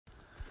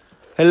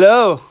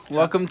Hello,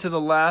 welcome to the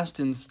last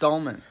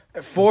installment.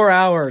 4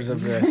 hours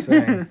of this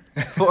thing.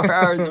 4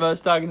 hours of us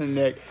talking to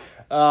Nick.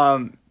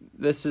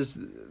 This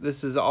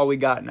is all we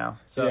got now.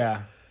 So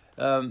yeah.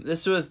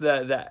 This was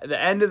the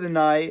end of the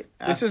night.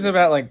 This is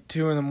about like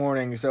 2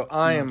 a.m, so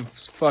I am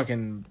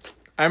fucking.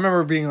 I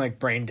remember being like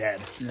brain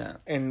dead. Yeah.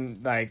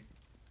 And like,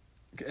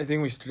 I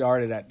think we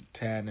started at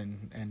 10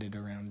 and ended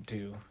around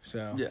 2.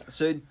 So yeah.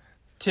 So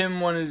Tim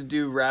wanted to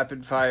do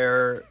rapid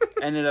fire.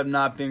 Ended up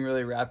not being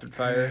really rapid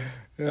fire.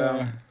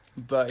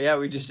 But yeah,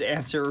 we just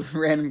answer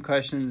random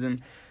questions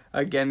and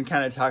again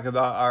kind of talk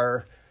about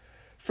our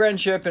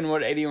friendship and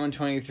what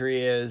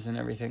 8123 is and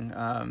everything.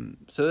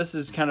 So this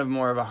is kind of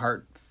more of a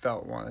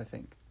heartfelt one, I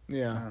think.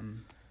 Yeah.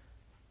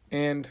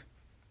 And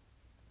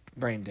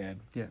brain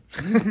dead. Yeah.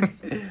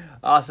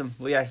 Awesome.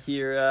 Well, yeah,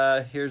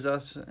 here's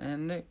us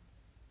and Nick.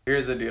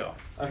 Here's the deal.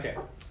 Okay.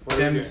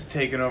 Tim's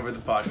taking over the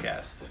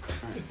podcast.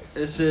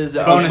 This is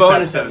a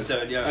bonus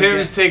episode. Yeah.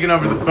 Tim's taking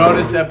over the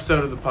bonus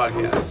episode of the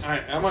podcast. All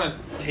right, I'm on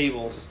a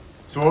table.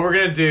 So what we're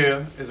going to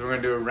do is we're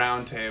going to do a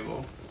round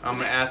table. I'm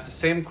going to ask the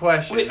same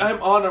question. Wait,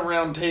 I'm on a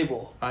round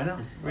table. I know.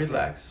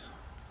 Relax.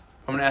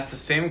 I'm going to ask the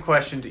same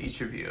question to each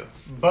of you.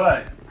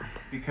 But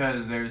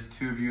because there's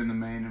 2 of you in the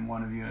main and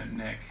 1 of you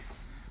and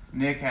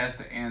Nick has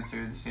to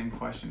answer the same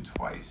question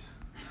twice.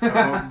 So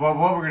what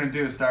we're going to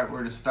do is we're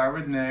going to start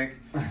with Nick,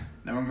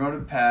 then we're going to go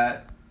to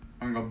Pat,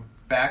 I'm going to go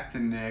back to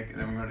Nick,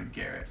 and then we're going to go to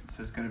Garrett.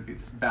 So it's going to be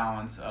this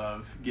balance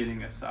of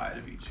getting a side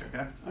of each,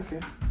 okay? Okay.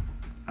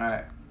 All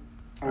right.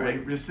 All right.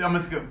 I'm just going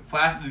to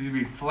flash. These are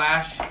going to be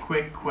flash,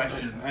 quick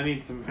questions. I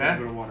need some okay?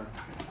 bit of water.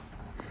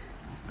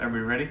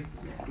 Everybody ready?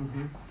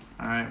 Mm-hmm.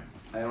 All right.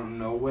 I don't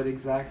know what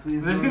exactly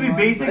is There's going going to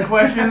be on, basic but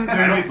questions.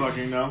 I don't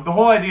fucking know. The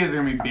whole idea is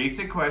there going to be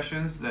basic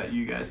questions that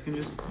you guys can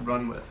just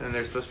run with. And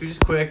they're supposed to be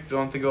just quick.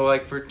 Don't have to go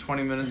like for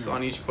 20 minutes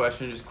on each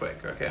question. Just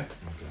quick, okay?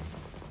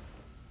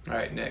 All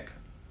right, Nick.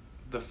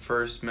 The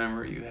first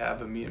memory you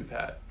have of me and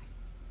Pat.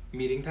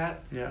 Meeting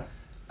Pat? Yeah.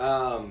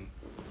 I'm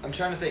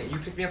trying to think. You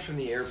picked me up from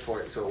the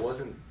airport, so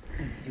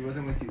he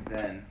wasn't with you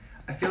then.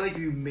 I feel like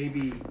you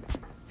maybe.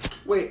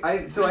 Wait,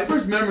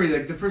 first memory,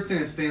 like the first thing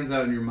that stands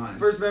out in your mind.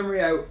 First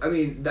memory, I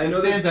mean, I know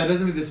stands out.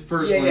 Doesn't mean this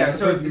first yeah, one. yeah. It's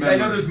the So first I memory.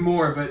 know there's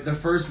more, but the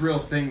first real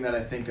thing that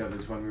I think of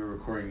is when we were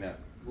recording that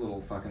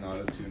little fucking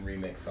auto-tune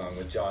remix song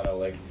with Jono,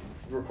 like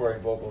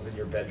recording vocals in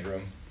your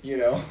bedroom. You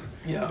know.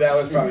 Yeah. That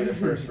was probably the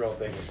first real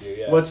thing with you.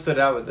 Yeah. What stood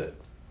out with it?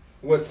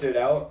 What stood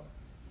out?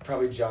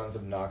 Probably John's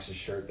obnoxious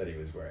shirt that he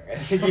was wearing. I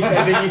think he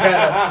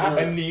had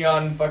a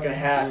neon fucking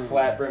hat,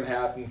 flat brim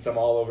hat, and some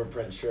all over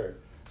print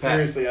shirt.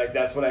 Seriously, like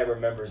that's what I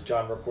remember is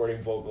John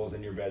recording vocals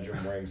in your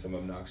bedroom wearing some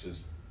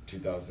obnoxious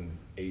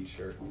 2008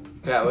 shirt.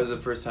 That was the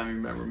first time you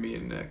remember me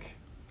and Nick.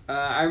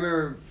 I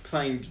remember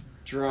playing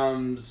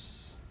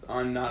drums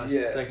on Not a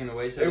Second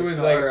Away. So it was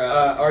like,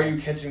 Are You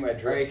Catching My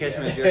Drift? Are You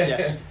Catching My Drift,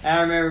 yeah. And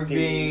I remember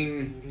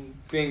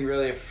being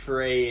really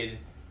afraid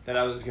that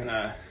I was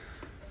gonna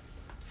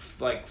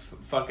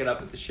fuck it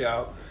up at the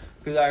show.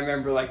 Because I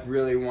remember like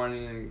really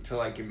wanting to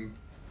like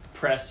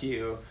impress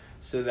you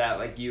so that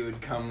like you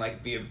would come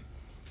like be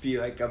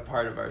like a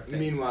part of our thing.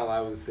 Meanwhile, I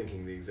was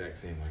thinking the exact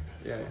same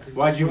like that. Yeah.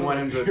 Why'd you want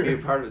him to be a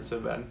part of it so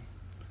bad?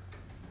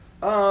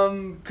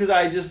 Because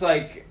I just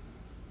like,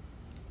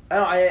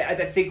 I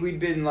think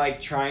we'd been like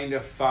trying to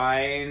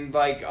find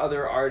like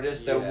other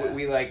artists that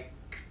we like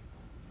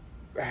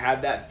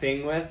had that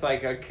thing with,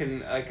 like a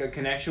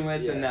connection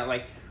with, and that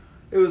like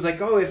it was like,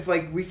 oh, if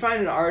like we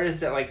find an artist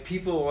that like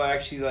people will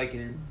actually like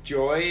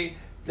enjoy,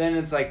 then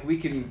it's like we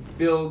can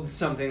build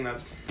something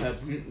that's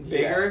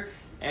bigger.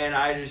 And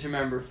I just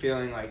remember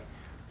feeling like,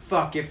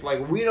 fuck, if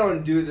like we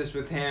don't do this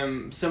with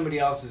him, somebody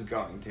else is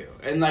going to.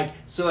 And like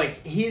so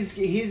like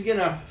he's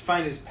gonna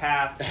find his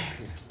path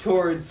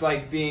towards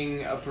like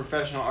being a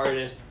professional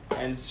artist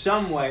in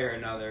some way or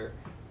another.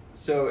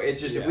 So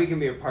it's just if we can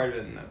be a part of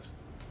it, then that's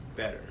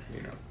better,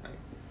 you know. Like,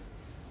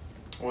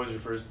 what was your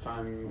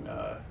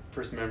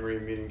first memory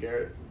of meeting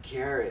Garrett?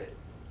 Garrett.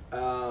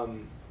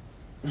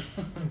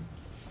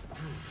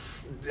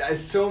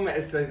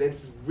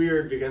 It's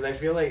weird because I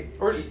feel like,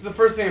 or just the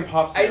first thing that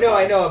pops. I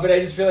know, but I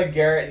just feel like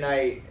Garrett and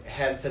I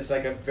had such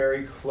like a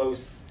very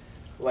close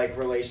like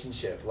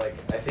relationship. Like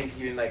I think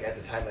even like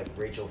at the time like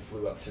Rachel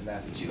flew up to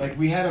Massachusetts. Like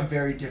we had a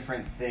very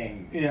different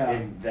thing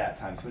in that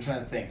time. So I'm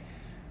trying to think.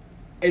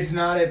 It's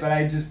not it, but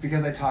I just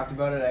because I talked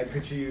about it, I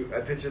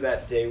picture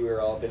that day we were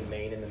all up in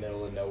Maine in the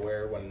middle of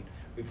nowhere when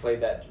we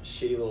played that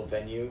shitty little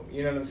venue.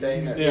 You know what I'm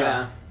saying?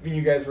 Yeah. I mean,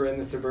 you guys were in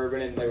the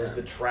Suburban, and there was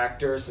the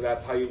tractor, so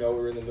that's how you know we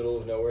were in the middle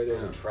of nowhere. There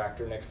was a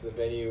tractor next to the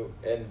venue,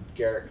 and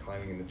Garrett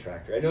climbing in the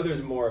tractor. I know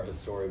there's more of a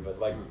story, but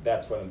like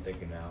that's what I'm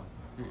thinking now.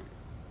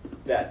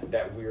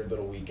 That weird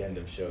little weekend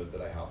of shows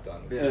that I hopped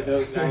on. That's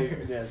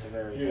a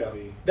very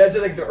heavy. That's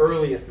like the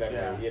earliest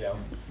memory. You know,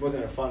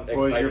 wasn't a fun. What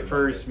was your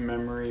first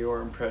memory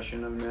or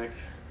impression of Nick?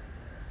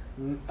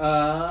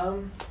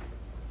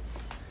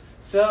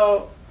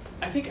 So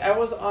I think I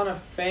was on a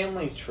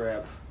family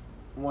trip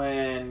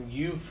when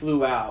you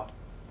flew out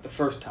the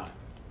first time.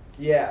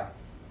 Yeah.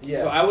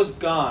 So I was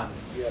gone.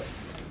 Yep.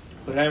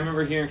 But I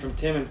remember hearing from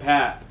Tim and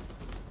Pat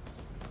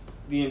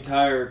the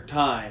entire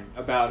time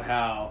about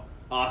how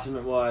awesome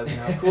it was and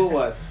how cool it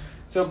was.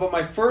 So, but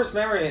my first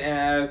memory,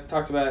 and I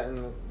talked about it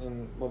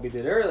in what we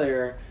did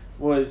earlier,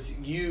 was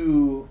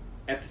you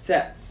at the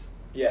sets.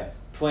 Yes.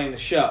 Playing the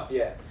show.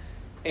 Yeah.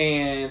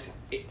 And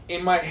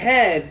in my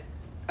head,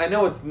 I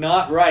know it's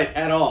not right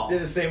at all. In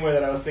the same way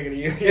that I was thinking of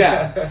you.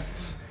 Yeah.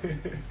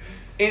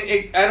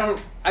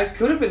 I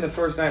could have been the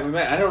first night we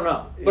met. I don't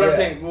know. But I'm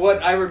saying,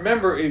 what I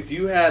remember is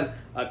you had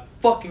a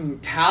fucking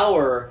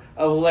tower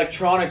of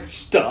electronic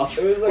stuff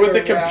with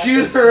a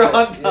computer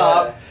on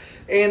top.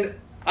 Yeah. And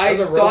I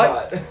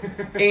thought,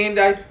 and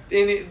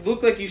it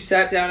looked like you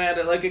sat down at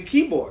it like a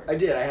keyboard. I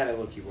did. I had a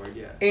little keyboard,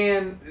 yeah.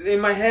 And in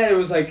my head, it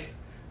was like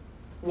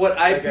what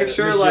I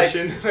picture a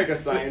magician, like a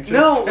scientist.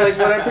 No, like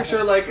what I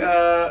picture like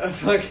a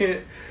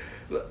fucking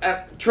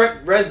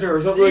Trent Reznor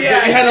or something like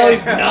that. He had all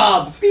these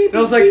knobs, and I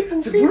was like,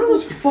 what do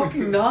those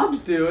fucking knobs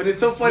do? And it's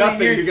so funny Nothing,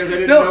 to hear, because I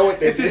didn't know what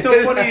they it's did. just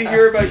so funny to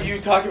hear about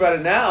you talk about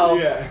it now.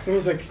 Yeah, and I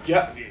was like,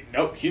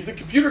 nope, he's the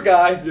computer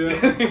guy.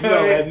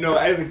 Yeah. No,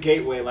 as a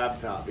gateway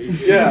laptop.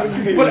 Yeah,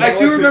 but I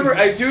do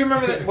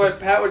remember that what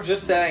Pat was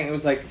just saying. It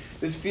was like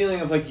this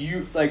feeling of like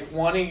you like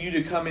wanting you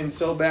to come in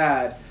so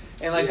bad,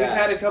 and like we've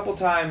had a couple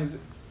times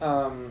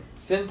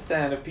since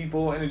then of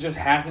people, and it just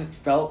hasn't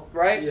felt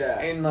right. Yeah,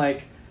 and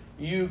like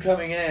you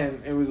coming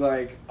in, it was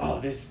like, oh,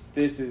 this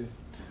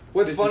is.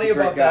 What's funny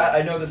about that?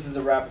 I know this is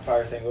a rapid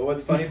fire thing, but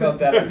what's funny about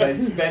that is I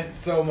spent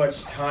so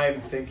much time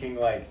thinking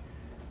like.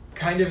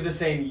 Kind of the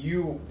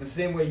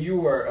same way you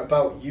were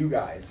about you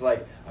guys.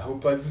 Like, I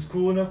hope this is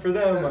cool enough for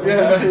them. I'm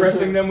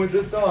impressing them with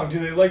this song. Do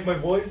they like my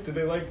voice? Do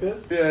they like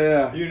this?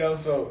 Yeah. You know,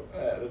 so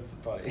that's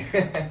funny.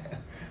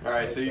 All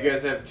right, so you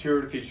guys have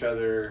toured with each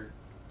other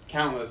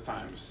countless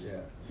times.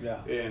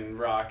 Yeah. In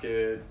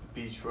Rocket,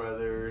 Beach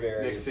Weather,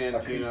 Various Nick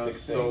Santino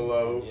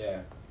solo.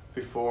 Yeah.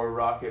 Before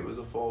Rocket was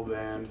a full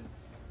band.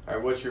 All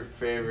right, what's your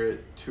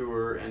favorite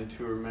tour and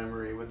tour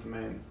memory with the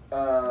Maine?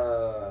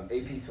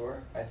 AP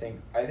tour. I think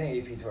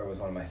AP tour was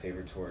one of my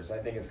favorite tours. I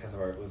think it's because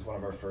it was one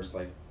of our first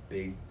like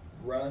big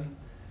run,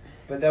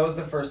 but that was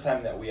the first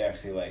time that we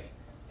actually like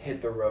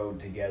hit the road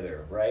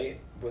together. Right?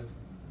 Was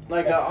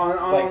like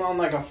on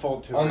like a full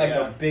tour, on like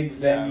a big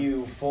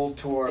venue, full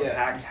tour,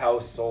 packed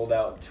house, sold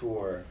out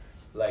tour.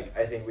 Like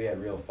I think we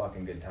had real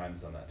fucking good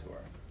times on that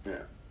tour. Yeah.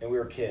 And we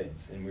were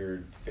kids, and we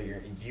were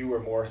figuring. You were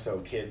more so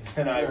kids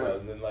than I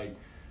was, and like.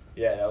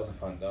 Yeah, that was a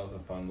fun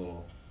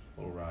little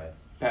ride.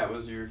 Pat,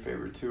 was your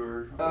favorite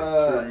tour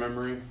tour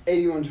memory?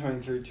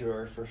 8123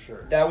 tour for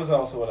sure. That was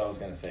also what I was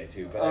gonna say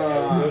too, but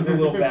there was a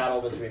little battle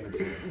between the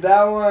two.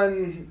 That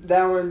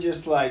one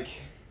just like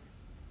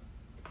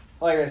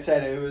I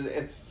said,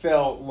 it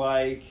felt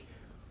like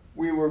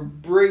we were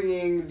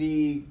bringing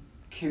the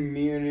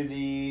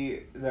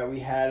community that we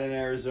had in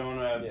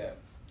Arizona. Yeah.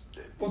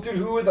 Well, dude,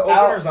 who were the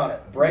openers on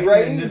it?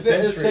 Brighton and the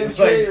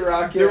Century.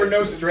 Rocket. There were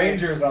no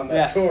strangers on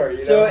that tour. You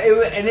know? So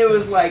it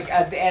was like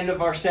at the end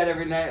of our set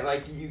every night,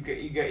 like you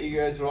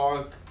guys would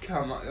all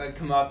come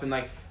up and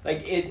like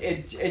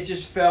it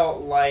just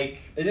felt like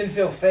it didn't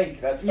feel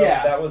fake.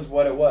 That was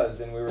what it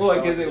was, and we were.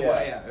 Well, because it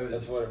was.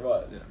 That's what it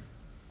was. Yeah.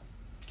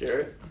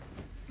 Garrett?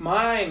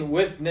 Mine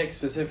with Nick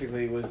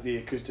specifically was the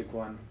acoustic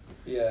one.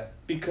 Yeah.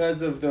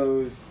 Because of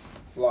those.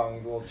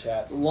 Long little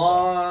chats.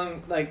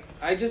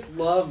 I just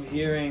love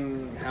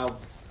hearing how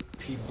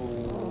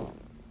people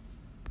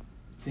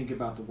think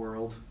about the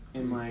world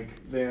and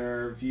like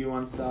their view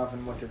on stuff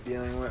and what they're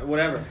feeling,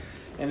 whatever.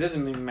 And it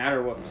doesn't even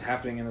matter what was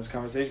happening in those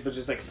conversations, but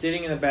just like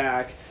sitting in the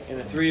back and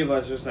the three of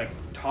us just like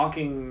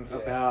talking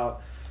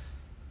about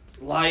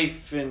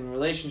life and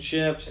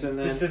relationships and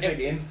specific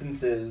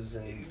instances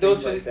and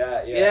things like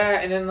that.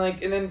 And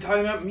then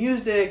talking about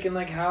music and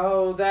like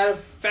how that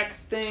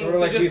affects things. Sort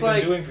of like we've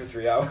been doing for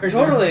 3 hours.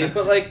 Totally,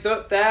 but like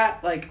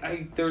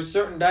there was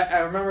certain. I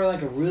remember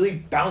like a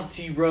really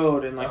bouncy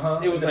road and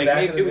like it was like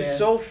it was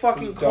so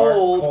fucking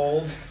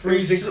cold,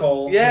 freezing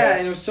cold. Yeah,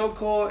 and it was so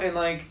cold and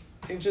like.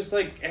 And just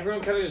like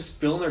everyone kind of just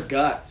spilling their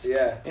guts.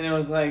 Yeah. And it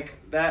was like,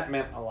 that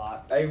meant a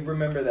lot. I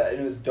remember that.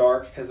 And it was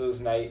dark because it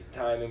was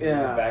nighttime and we were in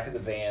the back of the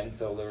van,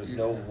 so there was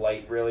no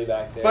light really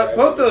back there. But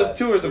both those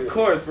tours, of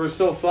course, were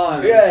so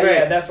fun. Yeah,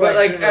 yeah, that's why.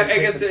 But like, I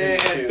guess in a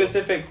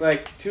specific,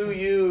 like, to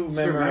you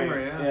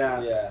memory.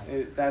 Yeah.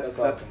 That's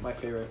awesome. My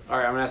favorite. All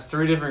right, I'm going to ask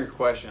 3 different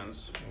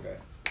questions.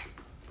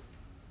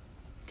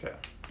 Okay.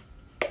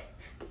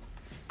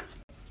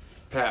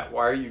 Pat,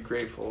 why are you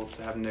grateful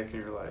to have Nick in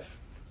your life?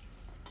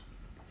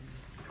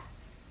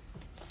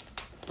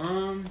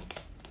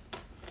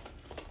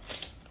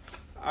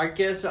 I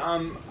guess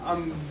I'm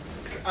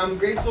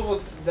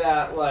grateful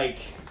that like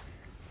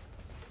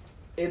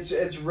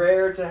it's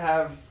rare to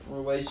have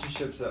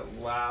relationships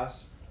that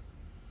last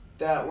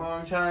that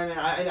long time,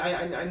 and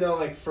I know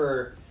like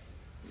for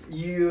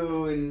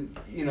you and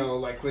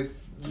like with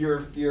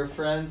your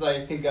friends,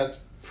 I think that's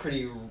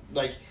pretty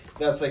like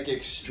that's like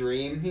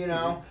extreme,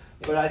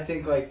 but I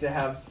think like to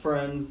have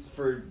friends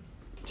for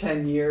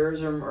 10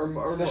 years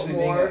or especially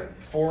more, being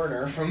a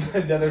foreigner from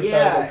the other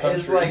side of the country.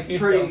 It's like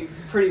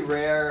pretty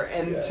rare,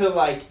 and to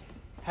like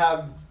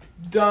have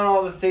done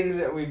all the things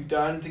that we've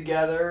done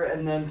together,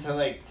 and then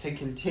to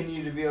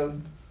continue to be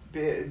able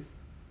to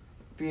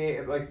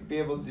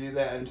do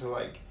that, and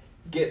to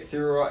get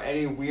through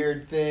any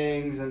weird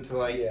things, and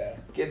to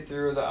get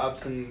through the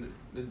ups and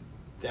the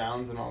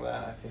downs and all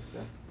that. I think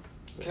that.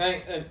 Can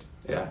I?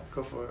 Yeah,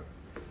 go for it.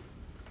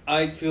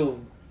 I feel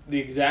the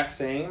exact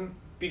same,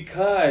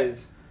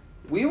 because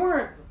we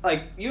weren't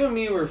you and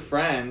me were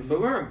friends, but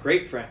we weren't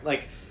great friends.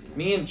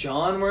 Me and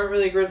John weren't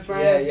really good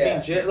friends. Yeah.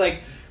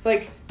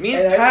 Me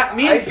and Pat.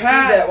 I see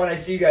that when I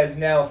see you guys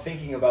now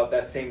thinking about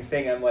that same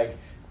thing. I'm like,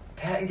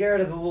 Pat and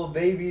Garrett are the little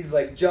babies,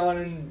 like John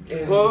and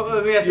well,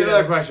 let me ask you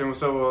another question.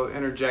 So we'll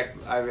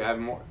interject. I have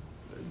more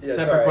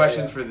separate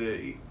questions for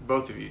the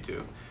both of you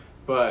two,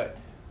 but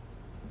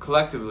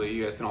collectively,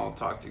 you guys can all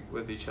talk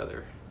with each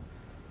other.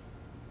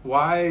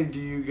 Why do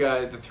you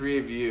guys, the three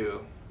of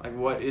you,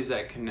 what is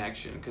that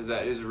connection? Because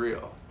that is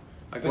real.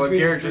 What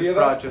Garrett just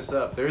brought us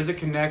up. There is a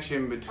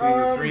connection between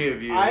the three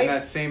of you and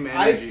that same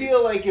energy. I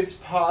feel like it's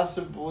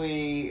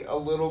possibly a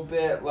little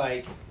bit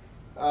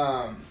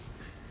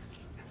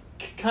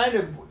kind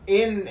of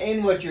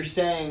in what you're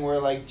saying,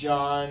 where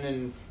John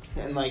and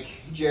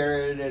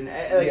Jared and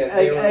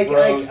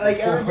everybody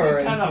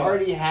kind of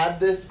already had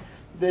this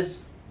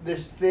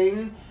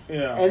thing,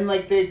 and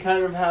they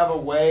kind of have a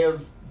way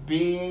of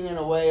being and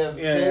a way of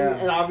thing,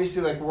 and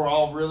obviously we're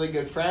all really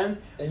good friends,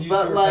 and you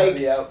but two are kind of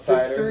the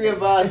outsiders. The three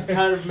of us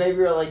kind of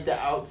maybe are the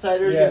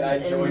outsiders, and I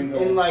joined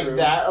in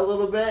that a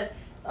little bit.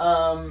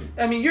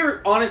 I mean,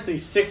 you're honestly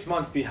 6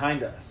 months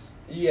behind us.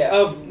 Yeah.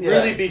 Of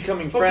really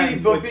becoming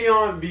friends. But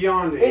beyond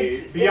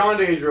age,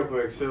 real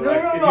quick. So if you look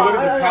at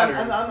the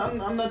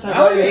pattern, I'm not talking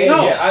about age.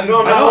 I'm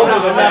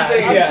not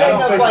saying.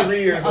 I'm saying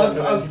 3 years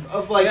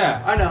of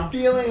I know,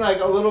 feeling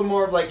a little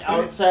more of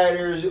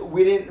outsiders.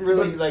 We didn't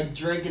really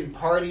drink and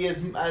party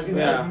as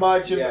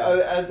much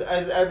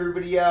as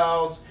everybody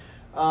else.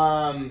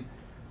 We're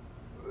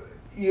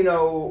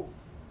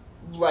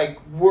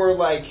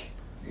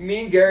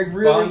me and Garrett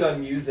really bond on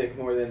music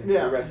more than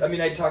the rest. I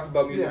mean, I talk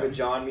about music with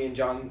John. Me and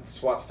John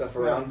swap stuff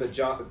around, but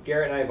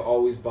Garrett and I have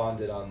always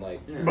bonded on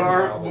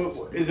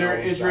is there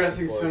an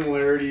interesting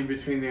similarity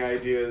between the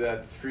idea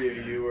that the three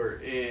of you were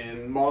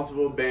in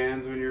multiple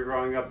bands when you were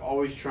growing up,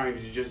 always trying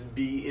to just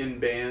be in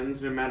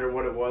bands, no matter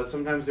what it was?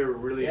 Sometimes they were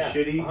really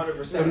shitty.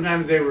 100%.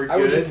 Sometimes they were good. I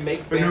would just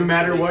make but no bands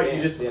matter what, bands,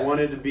 you just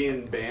wanted to be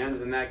in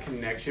bands, and that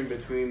connection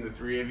between the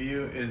three of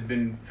you has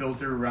been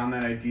filtered around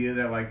that idea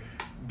that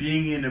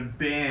being in a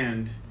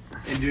band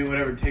and doing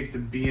whatever it takes to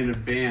be in a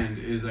band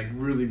is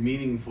really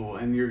meaningful,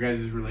 and your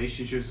guys'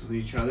 relationships with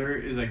each other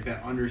is that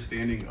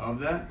understanding of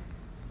that.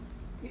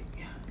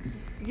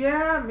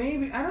 Yeah,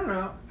 maybe. I don't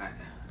know.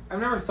 I've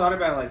never thought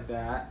about it like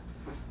that.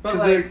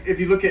 But if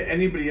you look at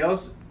anybody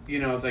else,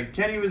 it's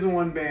Kenny was in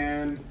one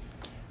band,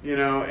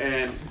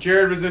 and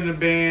Jared was in a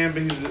band,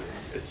 but he was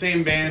the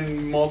same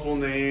band, multiple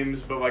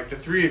names, but the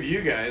three of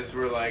you guys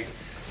were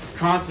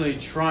constantly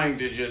trying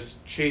to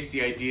just chase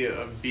the idea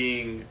of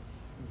being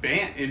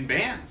in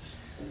bands.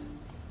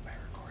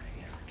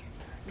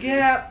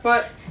 Yeah,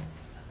 but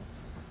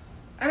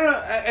I don't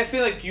know. I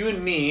feel you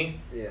and me,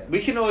 we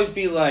can always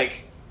be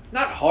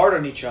not hard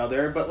on each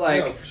other, but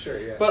no, for sure,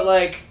 yeah.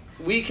 But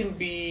we can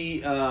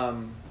be.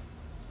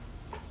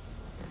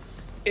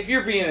 If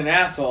you're being an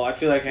asshole, I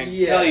feel I can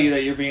tell you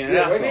that you're being an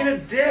asshole. We're being a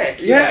dick.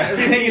 Yeah,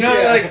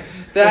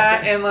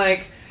 that,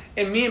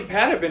 and me and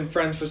Pat have been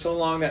friends for so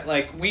long that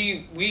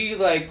we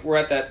we're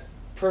at that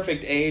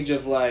perfect age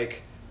of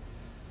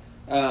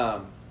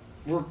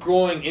we're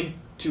growing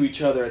into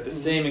each other at the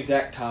same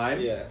exact time.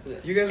 Yeah.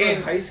 You guys were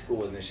in high school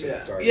when this shit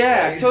started.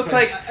 Yeah, right? so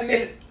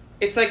it's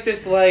it's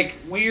this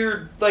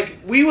weird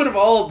we would have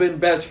all been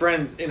best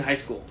friends in high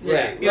school.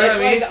 Right. You know what I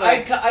mean?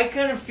 I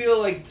kind of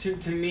feel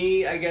to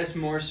me, I guess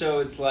more so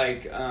it's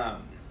I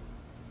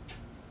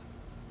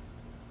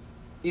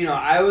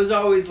was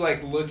always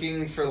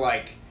looking for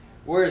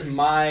where's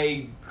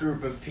my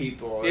group of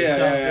people or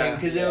something,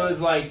 because it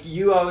was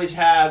you always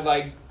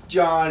had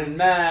John and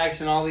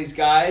Max and all these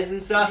guys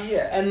and stuff,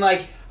 and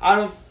I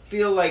don't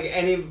feel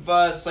any of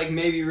us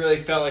maybe really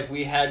felt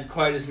we had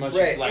quite as much of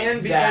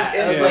and that.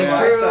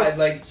 My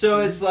side, so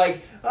it's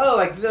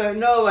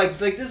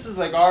this is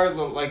our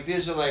little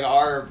these are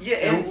our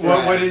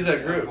what is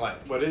that group?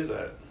 What is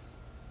that?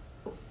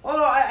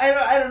 Oh,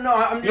 I don't know.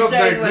 I'm just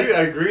saying.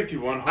 I agree with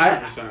you 100%.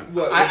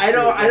 I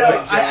don't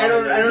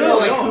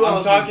know. Who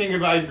else? I'm talking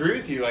about. I agree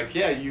with you.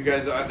 You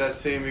guys are that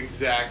same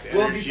exact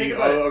energy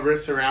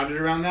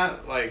surrounded around that.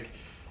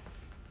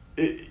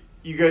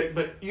 You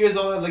guys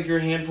all have your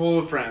handful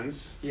of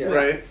friends,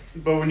 right?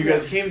 But when you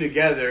guys came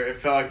together, it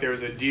felt there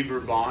was a deeper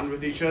bond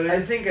with each other.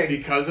 I think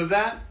because of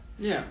that.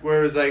 Yeah.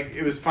 Whereas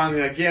it was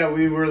finally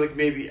we were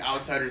maybe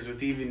outsiders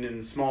with even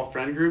in small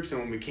friend groups,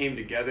 and when we came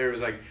together, it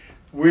was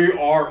we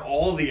are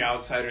all the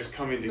outsiders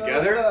coming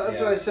together. That's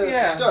what I said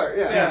at the start.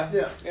 Yeah.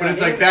 But it's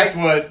that's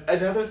what...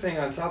 Another thing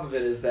on top of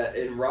it is that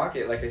in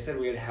Rocket, like I said,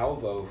 we had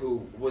Halvo,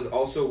 who was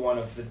also one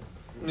of the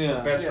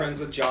best friends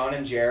with John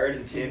and Jared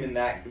and Tim and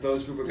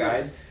those group of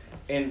guys.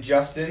 And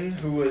Justin,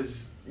 who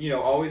was,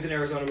 always in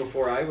Arizona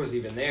before I was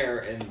even there,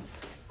 and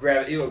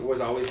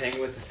was always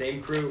hanging with the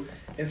same crew.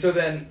 And so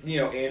then,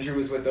 Andrew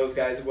was with those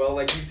guys. Well,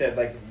 like you said,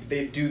 like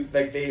they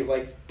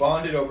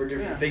bonded over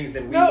different things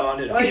than we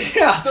bonded on.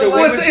 Yeah. So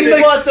it's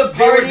like what the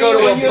party go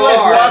to when a you're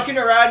bar. like walking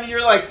around and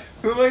you're like,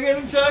 who am I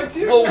gonna talk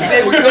to? Well,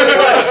 they would go to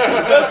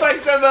that's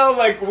like somehow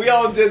like we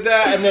all did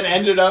that and then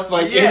ended up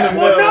like in the middle.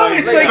 Well, no, like,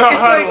 it's the like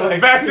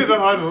huddle. Back to the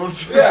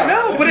huddles. Yeah.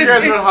 No, but you it's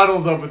guys been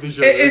huddled up with each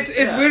other.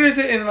 It's weird as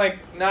it and like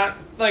not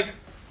like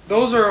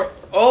those are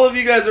all of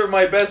you guys are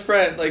my best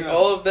friend. Like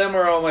all of them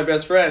are all my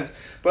best friends.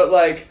 But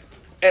like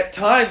at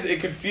times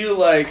it could feel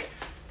like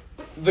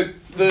the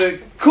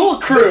cool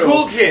crew, the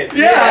cool kids.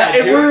 Yeah,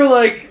 and we're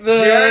like the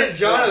Jared,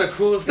 John are the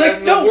coolest guys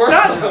in the world.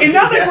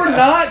 Not that we're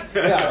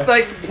not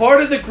like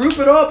part of the group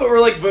at all, but we're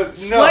like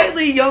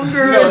slightly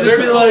younger. No, and they're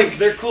just be cool. like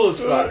They're cool as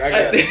fuck. I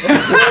get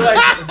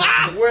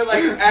it. we're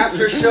like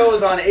after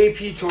shows on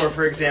AP tour,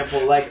 for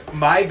example. Like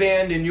my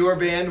band and your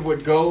band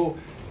would go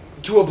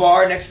to a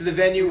bar next to the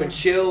venue and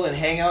chill and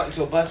hang out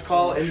until bus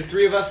call, and the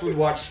three of us would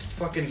watch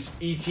fucking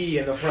E.T.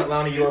 in the front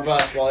lawn of your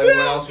bus while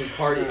everyone else was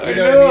partying. You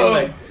know what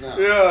I mean? Like,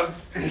 yeah.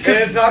 And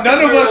it's not None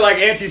because of we us were like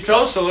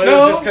antisocial. It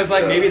No. was just because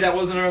like maybe that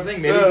wasn't our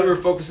thing. Maybe we were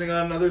focusing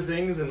on other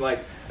things and like.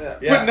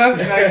 But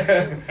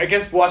nothing. I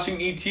guess watching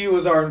E.T.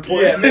 was our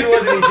important. Yeah, maybe it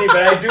wasn't E.T.,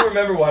 but I do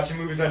remember watching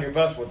movies on your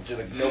bus with just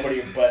like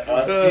nobody but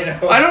us.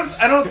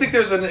 I don't think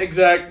there's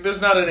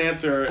there's not an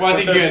answer. Well, I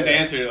think you there's- guys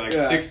answered it like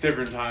 6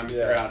 different times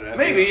throughout it.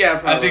 Maybe, I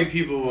probably. think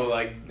people will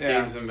like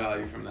gain some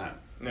value from that.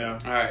 Yeah.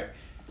 All right,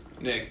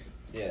 Nick.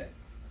 Yeah.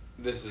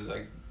 This is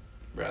like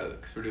rather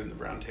because we're doing the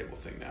round table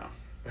thing now.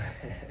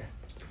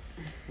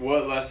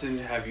 What lesson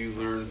have you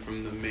learned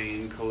from the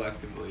Maine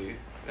collectively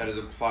that is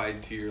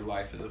applied to your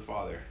life as a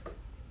father?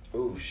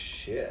 Oh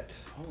shit.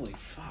 Holy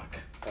fuck.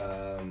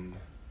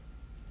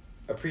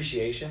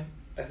 Appreciation,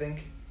 I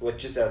think. Like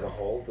just as a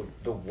whole,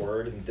 the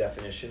word and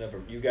definition of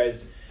you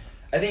guys.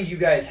 I think you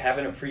guys have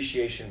an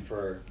appreciation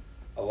for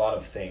a lot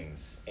of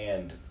things,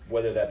 and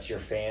whether that's your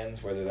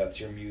fans, whether that's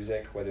your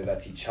music, whether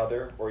that's each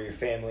other or your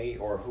family,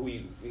 or who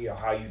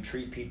how you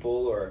treat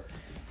people, or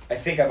I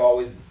think I've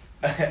always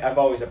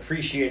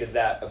appreciated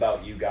that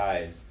about you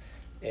guys,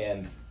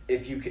 and I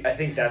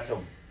think that's a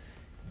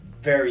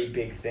very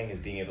big thing is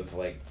being able to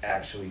like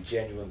actually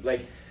genuinely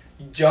like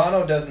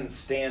Jono doesn't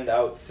stand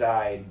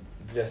outside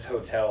this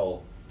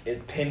hotel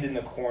pinned in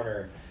the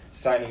corner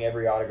signing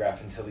every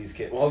autograph until these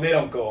kids they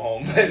don't go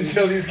home but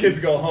until these kids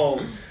go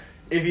home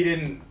if he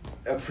didn't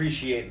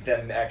appreciate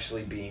them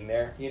actually being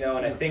there,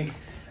 and I think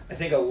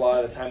a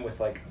lot of the time with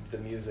like the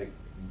music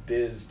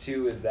biz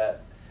too is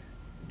that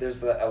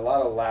there's a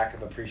lot of lack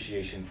of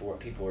appreciation for what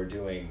people are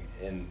doing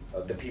and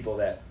the people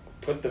that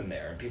put them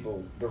there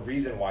and the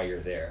reason why you're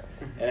there.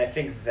 And I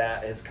think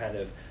that has kind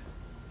of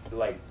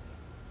like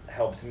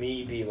helped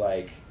me be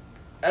like,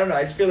 I don't know,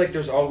 I just feel like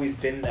there's always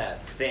been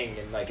that thing,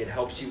 and like it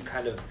helps you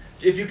kind of,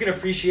 if you can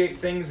appreciate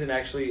things and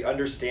actually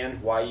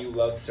understand why you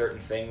love certain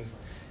things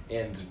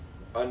and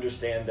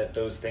understand that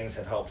those things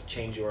have helped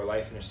change your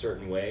life in a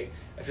certain way,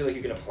 I feel like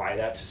you can apply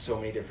that to so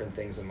many different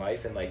things in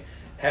life. And like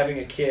having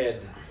a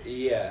kid,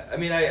 I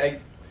mean,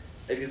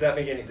 does that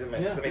make any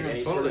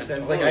sort of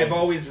sense? Totally. Like I've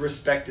always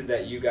respected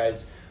that you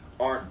guys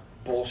aren't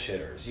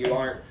bullshitters. You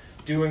aren't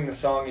doing the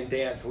song and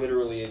dance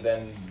literally and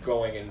then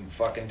going and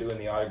fucking doing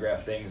the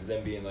autograph things and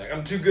then being like,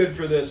 I'm too good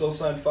for this, I'll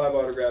sign 5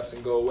 autographs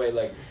and go away.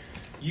 Like,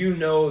 you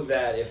know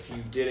that if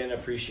you didn't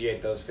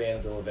appreciate those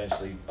fans, they'll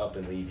eventually up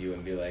and leave you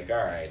and be like, all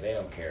right, they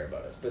don't care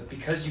about us. But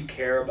because you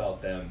care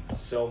about them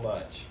so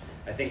much,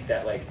 I think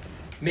that like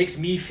makes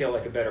me feel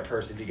like a better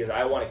person because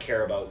I want to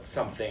care about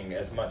something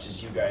as much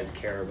as you guys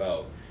care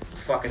about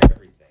fucking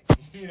everything.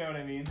 You know what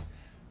I mean?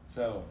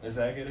 So, is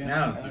that a good answer?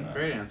 Yeah, it's a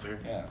great answer.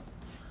 Yeah.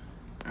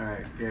 All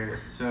right,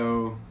 Garrett.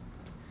 So,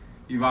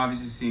 you've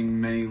obviously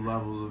seen many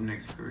levels of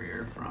Nick's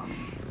career, from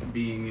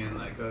being in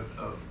like a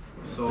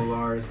solo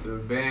artist to a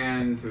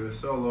band, to a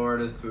solo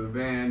artist to a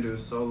band, to a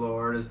solo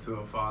artist to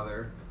a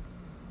father.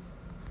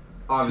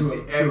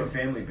 Obviously, to a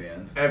family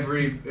band.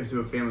 To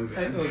a family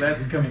band. Oh,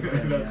 that's coming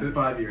soon. That's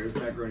 5 years.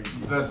 Macaroni.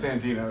 The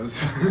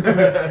Santinos.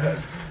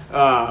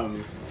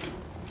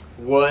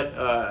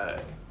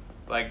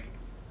 Like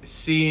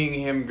seeing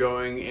him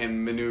going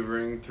and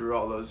maneuvering through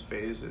all those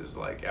phases,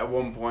 like at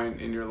one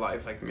point in your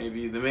life, like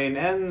maybe the main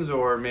ends,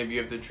 or maybe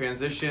you have to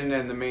transition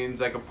and the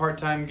main's like a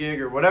part-time gig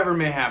or whatever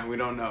may happen, we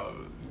don't know,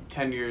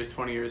 10 years,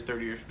 20 years,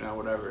 30 years from now,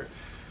 whatever.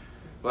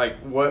 Like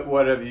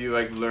what have you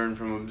like learned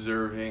from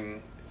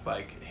observing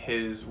like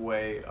his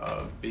way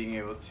of being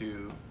able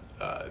to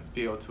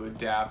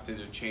adapt and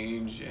to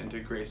change and to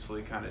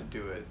gracefully kind of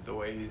do it the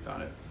way he's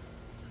done it,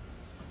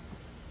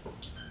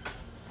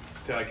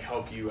 to like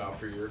help you out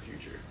for your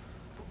future?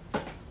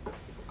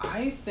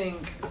 I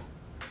think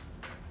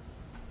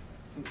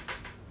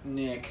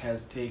Nick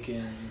has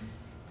taken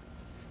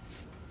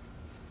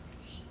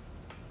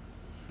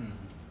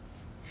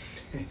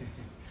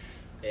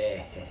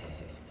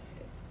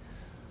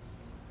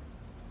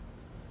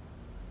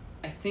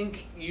I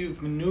think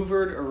you've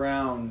maneuvered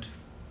around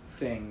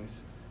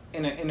things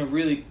in a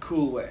really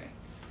cool way.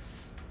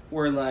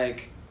 Where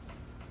like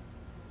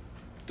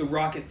the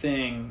rocket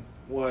thing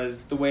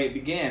was the way it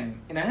began.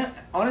 And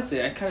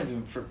honestly, I kind of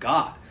even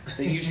forgot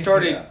that you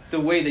started the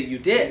way that you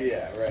did.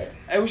 Yeah, right.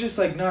 I was just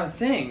like not a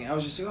thing. I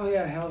was just like, oh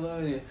yeah,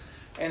 Halvo,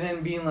 and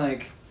then being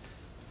like,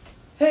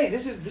 hey,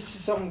 this is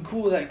something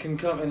cool that can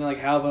come, and like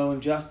Halvo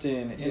and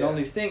Justin and all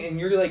these things, and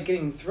you're like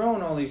getting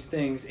thrown all these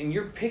things, and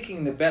you're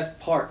picking the best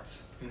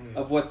parts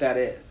of what that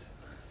is,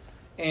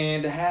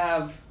 and to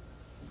have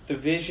the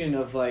vision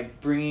of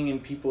like bringing in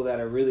people that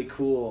are really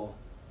cool,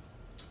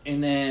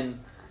 and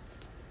then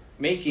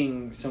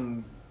making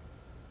some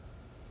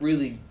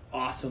really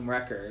awesome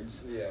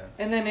records. Yeah.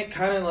 And then it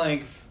kind of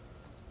like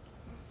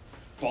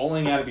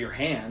falling out of your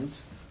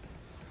hands.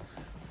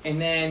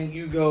 And then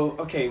you go,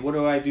 okay, what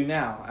do I do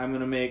now? I'm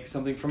going to make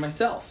something for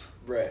myself.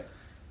 Right.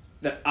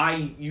 That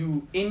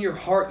you in your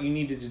heart, you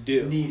needed to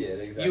do.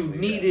 Exactly. You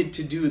needed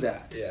to do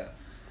that. Yeah.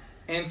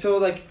 And so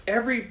like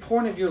every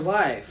point of your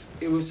life,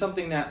 it was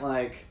something that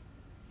like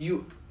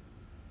you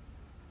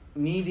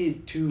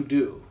needed to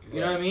do.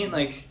 You know what I mean?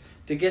 Like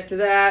to get to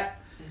that.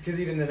 Because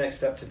even the next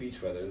step to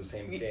Beach Weather, the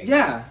same thing.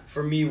 Yeah.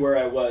 For me, where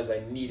I was,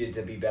 I needed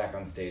to be back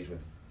on stage with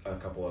a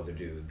couple other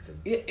dudes.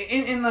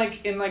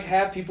 And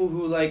have people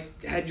who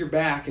like had your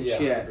back and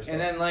shit. 100%.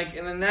 And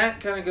then that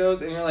kind of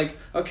goes, and you're like,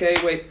 okay,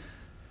 wait.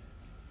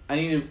 I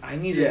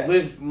need to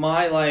live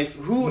my life.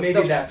 Who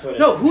that's what it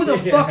no? is. Who the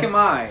fuck am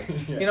I?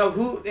 Yeah. You know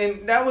who?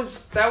 And that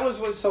was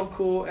what's so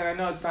cool. And I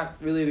know it's not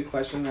really the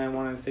question. And I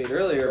wanted to say it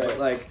earlier, Right. but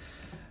like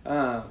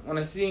when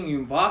I seen you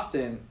in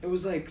Boston, it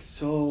was like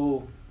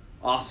so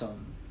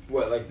awesome.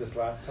 What, like this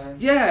last time?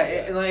 Yeah.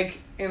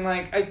 And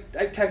I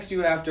text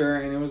you after,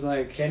 and it was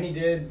like Kenny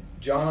did,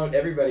 John,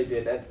 everybody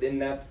did. And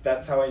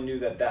that's how I knew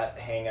that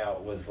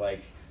hangout was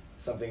like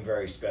something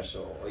very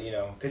special, you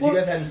know, because you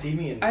guys hadn't seen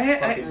me in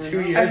fucking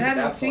 2 years. I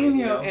hadn't at that seen point,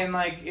 you, know? and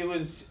like it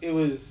was.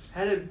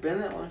 Had it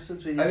been that long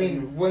since we? I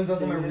mean, when's the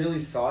last time I really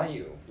saw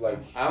you? Like,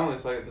 I only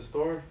saw you at the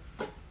store.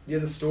 yeah,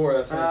 the store.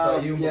 That's when I saw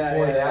you. yeah,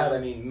 Before yeah, that, yeah. I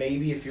mean,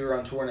 maybe if you were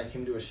on tour and I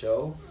came to a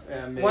show.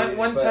 Yeah, maybe.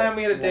 One but time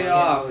we had a day I can't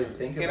off, really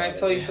think and about I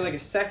saw it. you for like a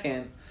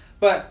second,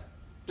 but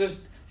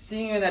just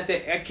seeing you in that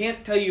day, I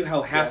can't tell you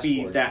how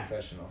happy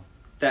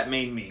that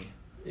made me.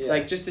 Yeah,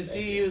 like just to thank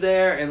see you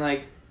there, and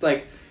like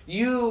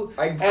you.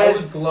 I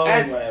was glowing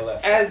when I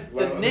left.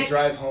 On the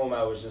drive home,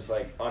 I was just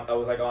like I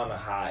was like on a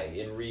high,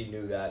 and Reed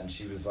knew that, and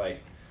she was like,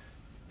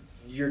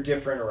 "You're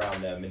different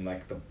around them in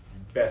like the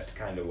best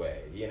kind of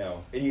way, you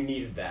know." And you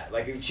needed that.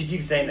 Like she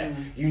keeps saying that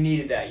you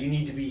needed that. You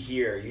need to be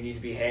here. You need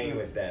to be hanging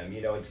with them.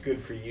 You know, it's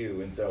good for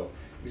you. And so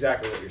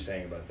exactly what you're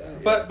saying about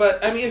that.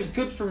 But I mean, it was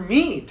good for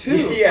me too.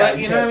 Yeah, like,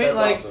 you know what I mean?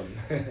 Like awesome.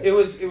 it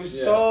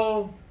was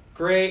so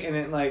great, and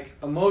it like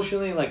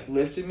emotionally like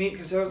lifted me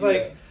because I was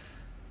like.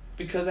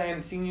 Because I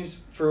hadn't seen you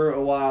for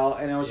a while,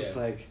 and I was just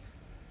like,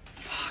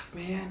 fuck,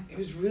 man. It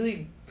was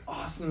really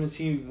awesome to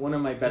see one of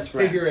my best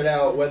friends. Figure it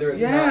out, whether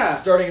it's not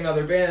starting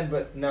another band,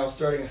 but now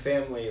starting a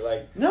family.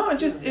 Like no, and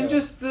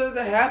just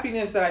the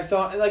happiness that I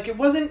saw. Like, it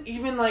wasn't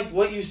even like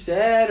what you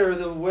said or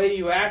the way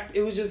you act.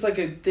 It was just like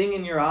a thing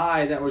in your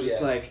eye that was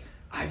just like,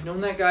 I've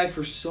known that guy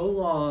for so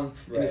long,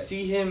 and to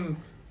see him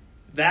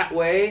that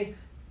way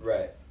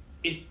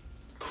is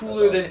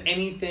cooler than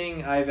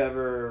anything I've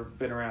ever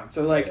been around.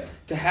 So like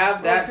to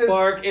have that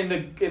spark in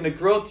the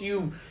growth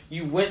you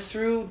went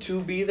through to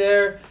be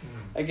there,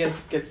 I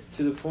guess gets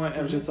to the point.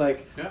 I was just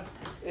like,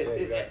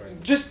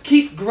 just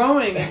keep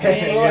growing.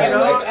 And,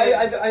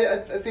 I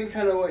think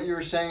kind of what you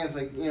were saying is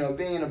like, you know,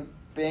 being in a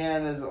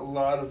band is a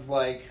lot of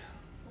like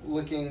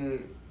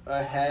looking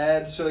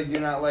ahead, so like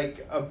you're not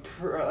like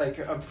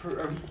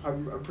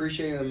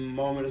appreciating the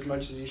moment as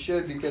much as you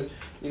should, because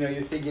you know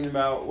you're thinking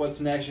about what's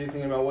next, you're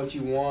thinking about what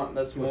you want.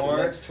 That's what more.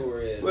 The next tour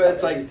is. But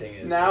it's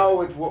like now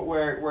with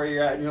where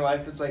you're at in your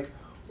life, it's like,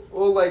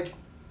 well, like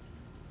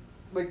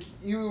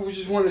you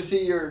just want to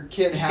see your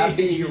kid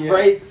happy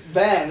right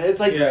then. It's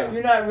like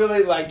you're not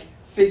really like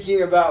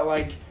thinking about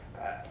like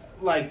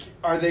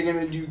are they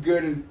gonna do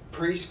good in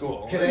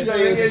preschool?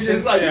 It's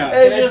just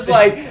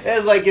like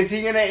it's like is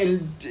he gonna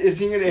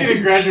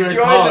graduate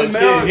join college? the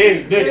middle?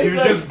 Hey, Nick, you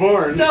were just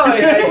born. No,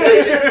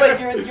 it's just like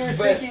you're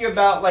thinking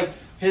about like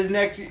his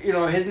next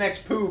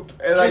poop.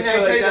 And, can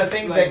I say the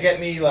things that get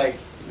me like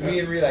me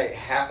and Ree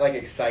like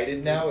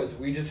excited now is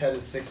we just had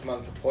his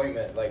 6-month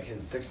appointment, like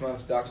his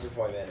 6-month doctor's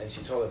appointment, and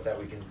she told us that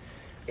we can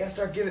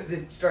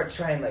start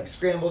trying like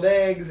scrambled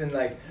eggs and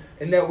like.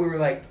 And that we were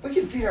like, we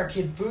can feed our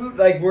kid food.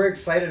 Like, we're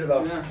excited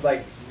about,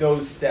 like,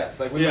 those steps.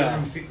 Like, we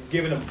went from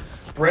giving them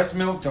breast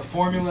milk to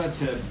formula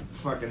to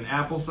fucking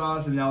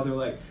applesauce. And now they're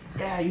like,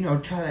 try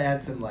to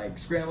add some, like,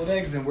 scrambled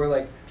eggs. And we're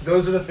like,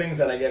 those are the things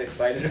that I get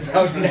excited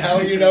about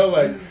now, you know?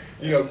 Like,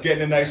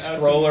 getting a nice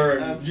stroller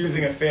and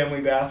using a family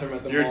bathroom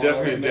at the mall. You're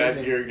definitely a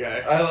dad gear guy.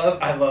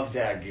 I love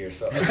dad gear.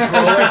 So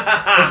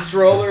a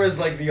stroller is,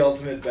 like, the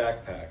ultimate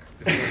backpack.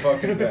 It's the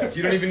fucking best.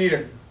 You don't even need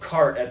a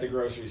cart at the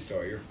grocery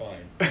store. You're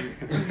fine.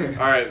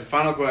 All right,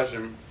 final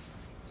question.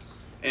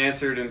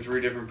 Answered in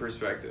 3 different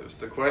perspectives.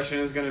 The question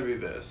is going to be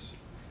this.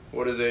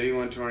 What does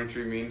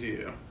 8123 mean to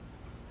you?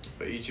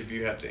 But each of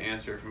you have to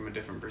answer from a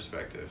different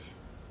perspective.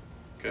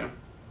 Okay?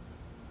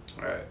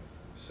 All right.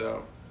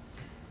 So.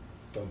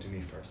 Don't do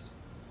me first.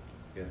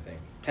 You gotta think.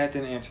 Pat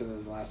didn't answer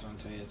the last one,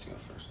 so he has to go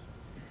first.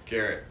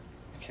 Garrett,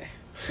 Okay.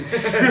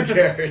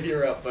 Garrett,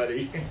 you're up,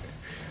 buddy.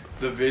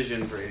 the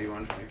vision for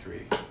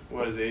 8123.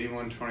 What does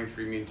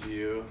 8123 mean to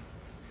you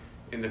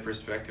in the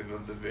perspective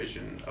of the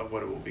vision of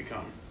what it will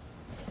become?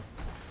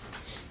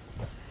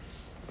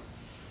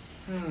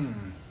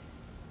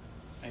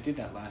 I did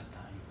that last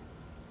time.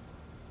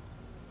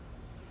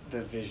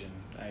 The vision.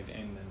 I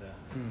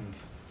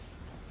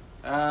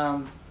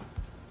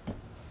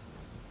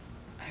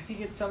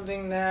think it's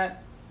something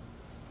that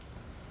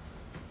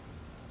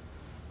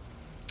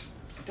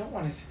I don't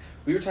want to.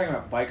 We were talking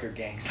about biker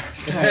gangs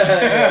last night.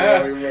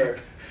 Yeah, we were.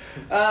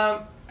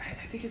 I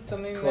think it's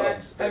something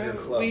Clubs, that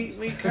clubs.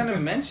 we kind of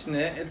mentioned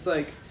it. It's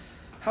like,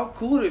 how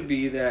cool would it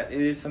be that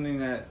it is something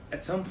that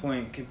at some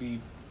point could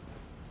be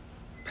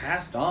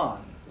passed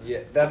on?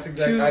 Yeah, that's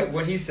exactly. To-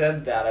 When he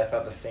said that, I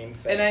thought the same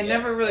thing. And I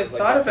never really was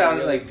thought that's a about it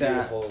really like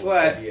that, beautiful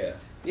but- idea.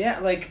 Yeah,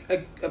 like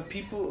a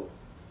people,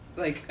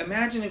 like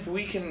imagine if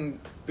we can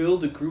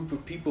build a group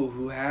of people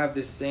who have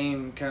this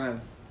same kind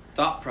of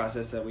thought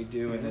process that we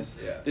do, and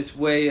this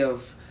way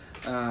of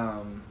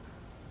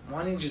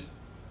wanting to just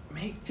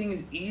make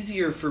things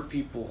easier for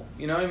people.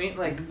 You know what I mean?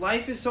 Like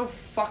life is so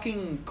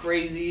fucking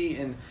crazy,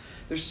 and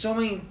there's so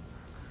many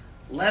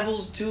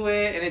levels to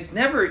it, and it's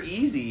never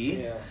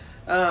easy.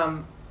 Yeah.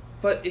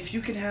 But if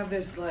you can have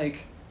this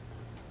like.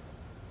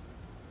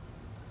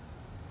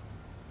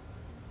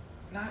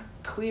 Not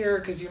clear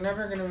because you're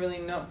never gonna really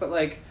know, but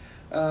like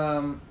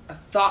a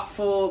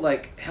thoughtful,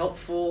 like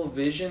helpful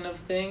vision of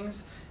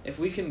things. If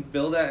we can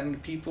build that into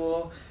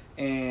people,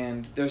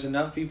 and there's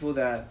enough people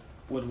that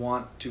would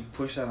want to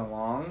push that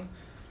along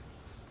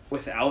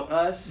without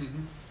us,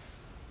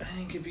 I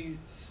think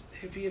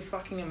it'd be a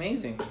fucking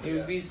amazing. It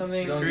would be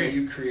something.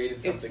 You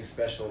created something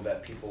special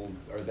that people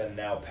are then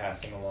now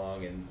passing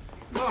along, and.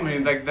 Well, I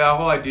mean, like the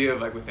whole idea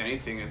of like with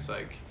anything, it's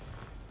like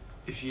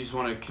if you just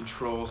want to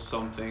control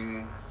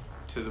something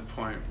to the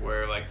point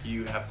where like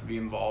you have to be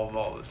involved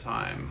all the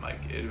time, like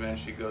it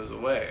eventually goes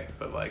away.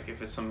 But like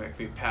if it's something that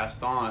can be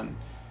passed on,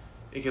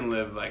 it can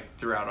live like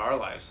throughout our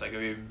lives. Like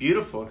it'd be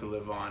beautiful, it could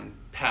live on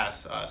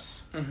past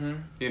us,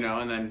 you know,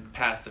 and then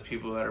past the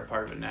people that are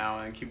part of it now,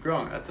 and keep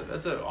growing. That's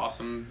an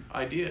awesome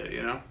idea,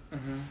 you know.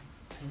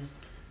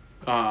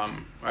 All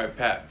right,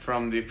 Pat,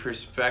 from the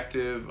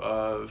perspective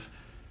of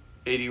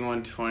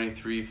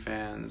 8123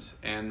 fans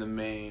and the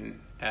main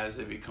as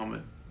they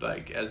become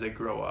as they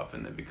grow up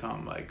and they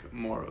become like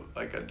more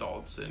like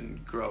adults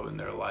and grow in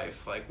their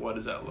life, like what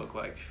does that look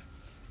like?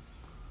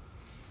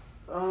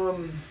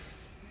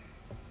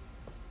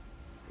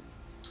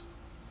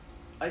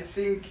 I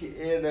think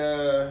it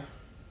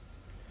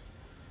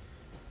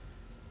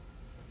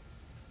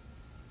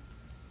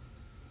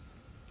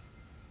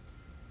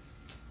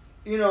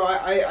you know,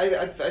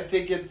 I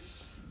think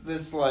it's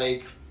this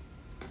like,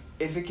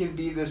 if it can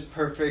be this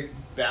perfect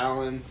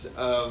balance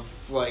of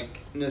like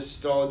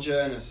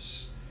nostalgia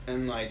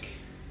and like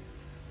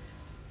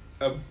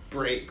a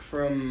break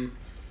from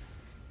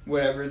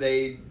whatever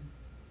they,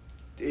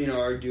 you know,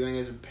 are doing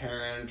as a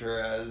parent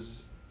or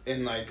as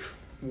in like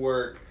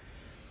work,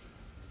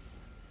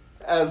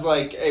 as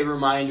like a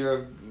reminder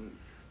of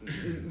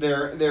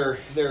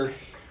their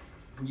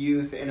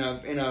youth in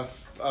a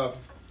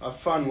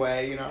fun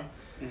way, you know,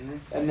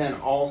 and then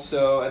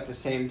also at the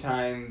same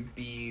time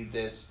be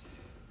this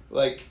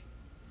like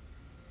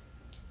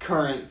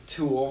current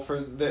tool for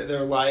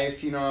their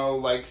life, you know,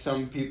 like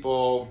some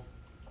people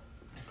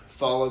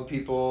follow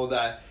people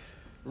that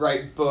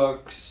write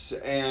books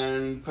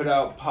and put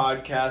out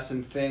podcasts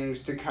and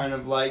things to kind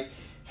of like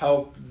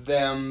help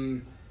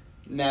them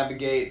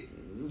navigate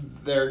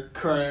their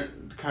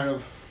current kind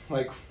of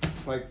like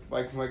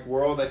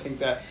world. I think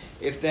that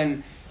if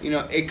then, you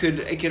know, it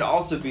could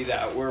also be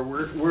that where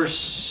we're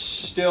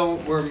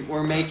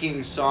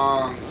making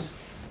songs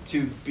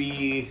to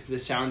be the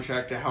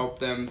soundtrack to help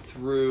them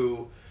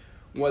through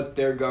what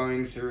they're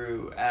going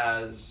through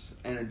as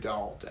an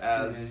adult,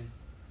 as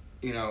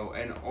you know,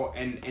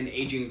 an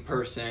aging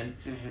person,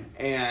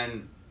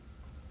 and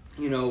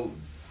you know,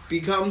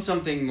 become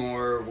something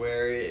more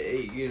where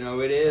you know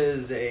it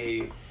is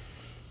a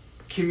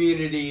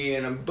community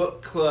and a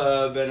book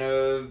club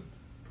and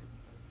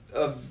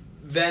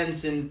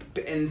events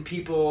and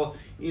people,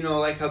 you know,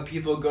 like how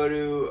people go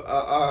to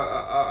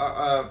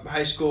a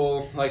high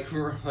school like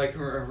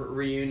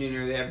reunion,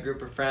 or they have a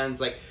group of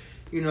friends, like,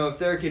 you know, if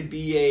there could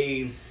be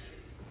a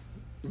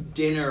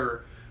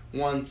dinner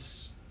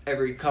once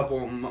every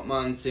couple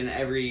months in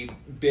every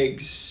big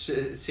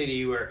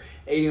city where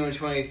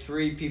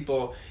 8123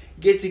 people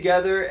get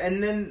together,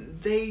 and then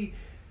they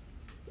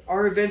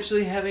are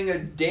eventually having a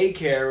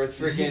daycare with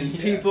freaking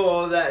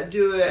people that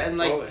do it, and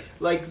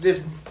like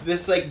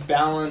this like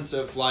balance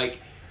of like,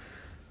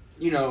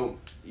 you know,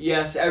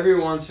 yes, every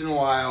once in a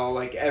while,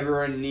 like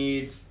everyone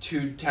needs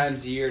 2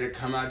 times a year to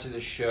come out to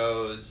the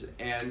shows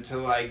and to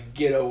like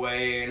get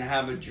away and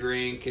have a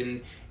drink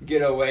and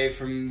get away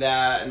from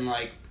that, and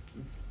like,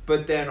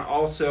 but then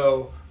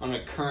also on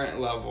a current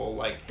level,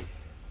 like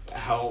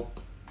help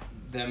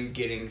them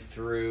getting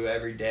through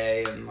every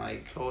day, and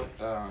like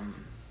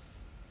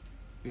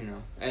you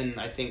know, and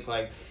I think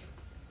like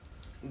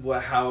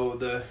how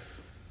the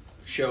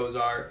shows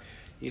are,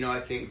 you know, I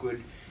think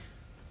would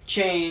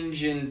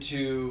change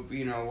into,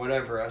 you know,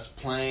 whatever, us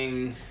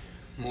playing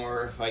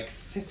more like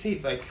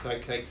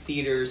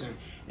theaters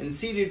and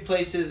seated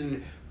places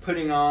and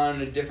putting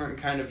on a different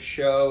kind of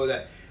show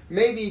that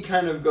maybe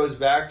kind of goes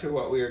back to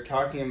what we were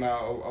talking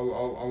about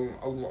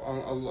a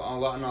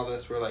lot in all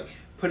this. We're like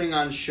putting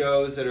on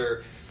shows that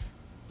are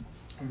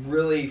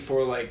really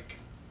for like,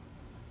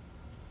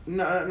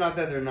 not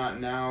that they're not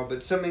now,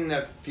 but something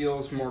that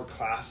feels more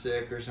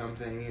classic or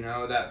something, you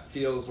know, that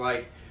feels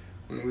like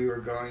when we were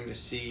going to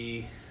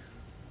see,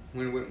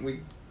 when we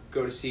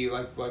go to see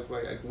like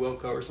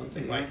Wilco or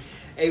something, like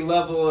a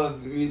level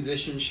of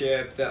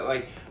musicianship that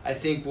like I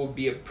think will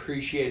be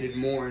appreciated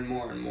more and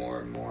more and more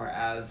and more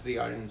as the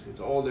audience gets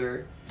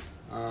older,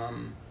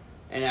 and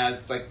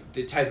as like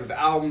the type of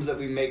albums that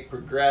we make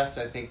progress.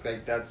 I think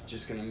like that's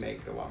just gonna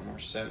make a lot more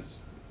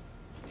sense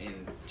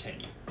in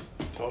 10 years.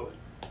 Totally.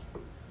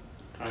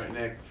 All right,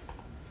 Nick.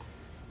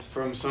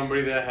 From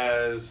somebody that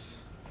has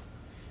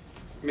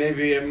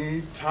maybe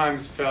at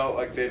times felt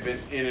like they've been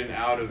in and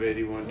out of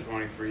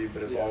 8123,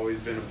 but have always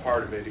been a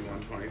part of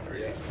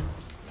 8123. Yeah.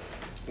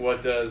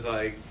 What does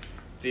like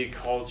the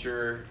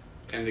culture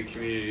and the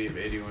community of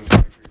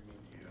 8123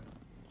 mean to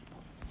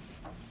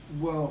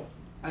you? Well,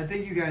 I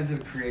think you guys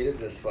have created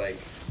this like.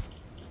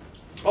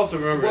 Also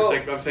remember, it's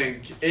like I'm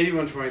saying,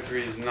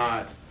 8123 is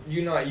not.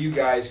 You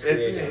guys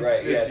created it,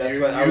 right? Yeah, that's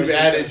what I was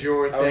just added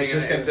your thing. I was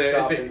just going to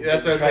stop.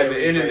 That's what I said.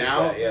 The in and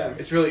out.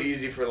 It's really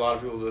easy for a lot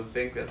of people to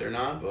think that they're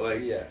not, but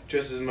like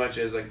just as much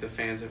as like the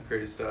fans have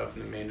created stuff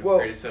and the main have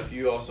created stuff,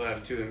 you also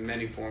have too in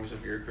many forms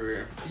of your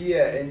career.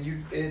 Yeah,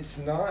 and it's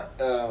not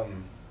a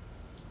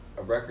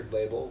record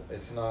label.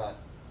 It's not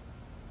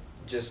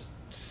just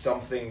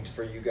something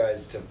for you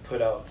guys to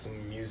put out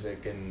some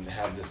music and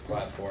have this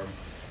platform.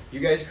 You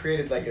guys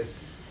created like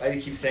I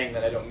keep saying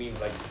that, I don't mean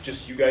like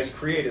just you guys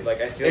created, like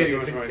I feel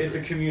like it's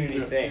a community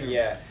thing,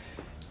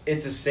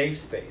 It's a safe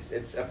space.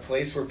 It's a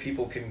place where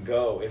people can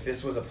go. If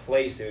this was a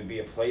place, it would be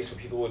a place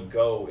where people would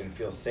go and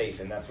feel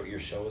safe, and that's what your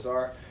shows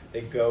are.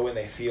 They go and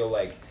they feel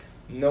like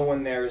no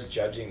one there is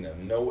judging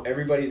them.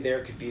 Everybody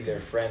there could be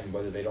their friend,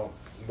 whether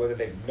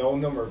they've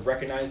known them or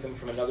recognized them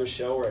from another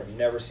show or have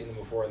never seen them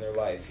before in their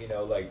life. You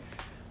know, like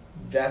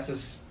that's a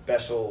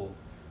special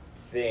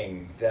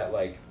thing that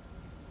like.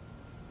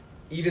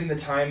 Even the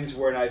times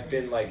when I've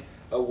been like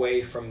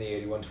away from the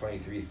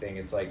 8123 thing,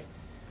 it's like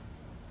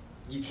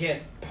you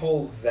can't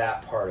pull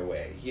that part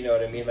away. You know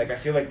what I mean? Like I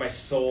feel like my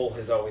soul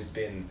has always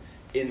been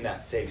in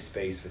that safe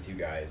space with you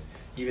guys.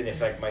 Even if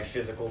like my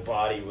physical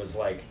body was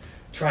like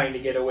trying to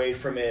get away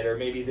from it, or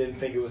maybe didn't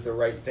think it was the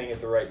right thing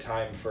at the right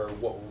time for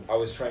what I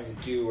was trying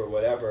to do or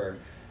whatever.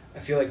 I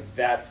feel like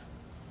that's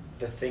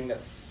the thing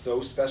that's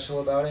so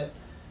special about it,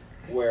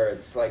 where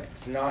it's like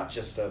it's not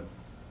just a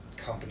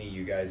company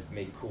you guys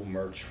make cool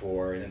merch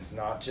for, and it's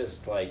not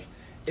just like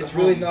it's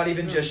really not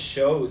even just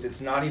shows,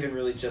 it's not even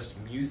really just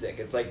music.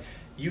 It's like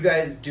you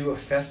guys do a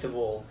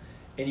festival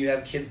and you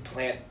have kids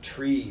plant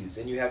trees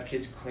and you have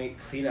kids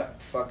clean up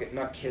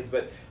not kids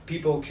but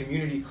people,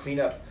 community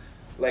clean up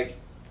like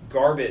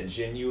garbage,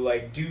 and you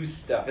like do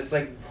stuff. It's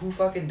like who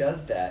fucking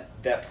does that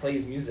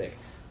plays music?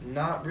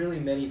 Not really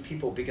many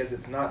people, because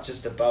it's not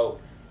just about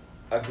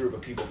a group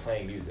of people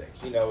playing music,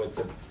 you know, it's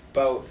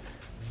about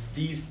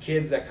these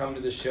kids that come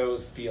to the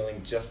shows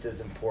feeling just as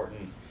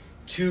important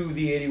to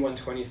the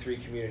 8123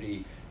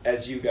 community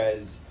as you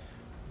guys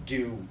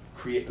do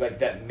create, like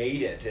that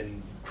made it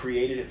and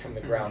created it from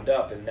the ground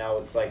up. And now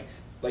it's like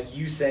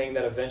you saying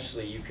that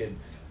eventually you could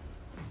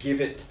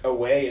give it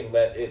away and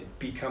let it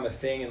become a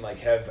thing, and like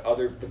have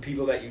the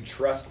people that you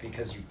trust,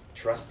 because you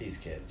trust these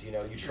kids, you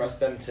know, you trust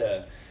them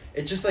to,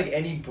 it's just like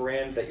any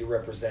brand that you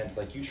represent,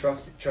 like you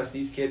trust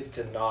these kids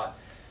to not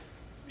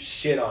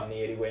shit on the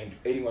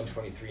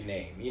 8123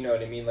 name, you know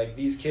what I mean? Like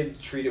these kids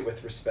treat it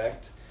with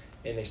respect,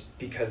 and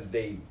because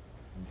they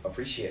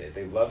appreciate it,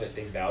 they love it,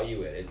 they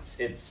value it.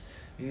 It's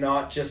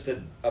not just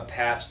a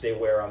patch they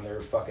wear on their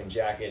fucking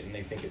jacket and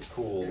they think it's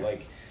cool.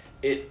 Like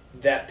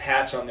that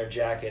patch on their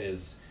jacket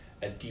is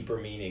a deeper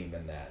meaning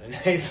than that, and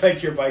it's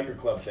like your biker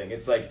club thing.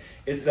 It's like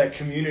it's that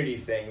community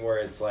thing where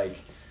it's like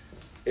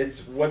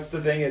it's what's the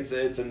thing? It's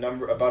a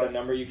number, about a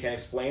number you can't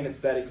explain. It's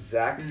that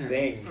exact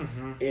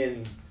thing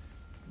in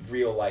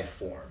real life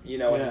form, you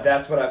know, and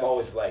that's what I've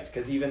always liked,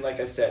 because even like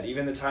I said,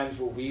 even the times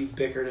where we've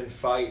bickered and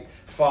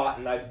fought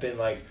and I've been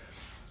like,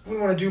 we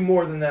want to do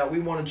more than that,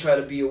 we want to try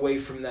to be away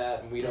from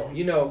that, and we don't,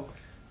 you know,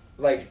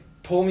 like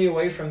pull me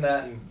away from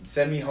that and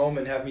send me home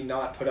and have me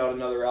not put out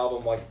another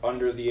album like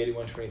under the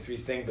 8123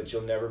 thing, but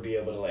you'll never be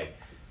able to like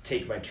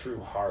take my true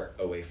heart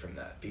away from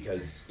that,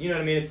 because you know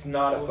what I mean, it's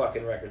not a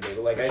fucking record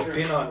label. Like I've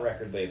been on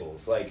record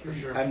labels, like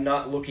I'm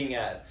not looking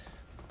at,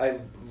 I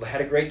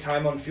had a great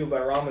time on Fueled by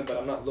Ramen, but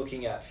I'm not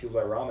looking at Fueled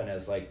by Ramen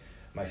as like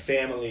my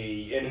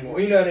family anymore.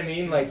 You know what I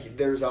mean? Like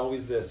there's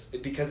always this,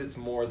 because it's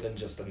more than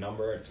just a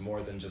number. It's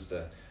more than just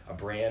a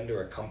brand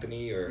or a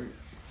company, or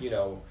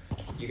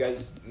you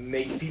guys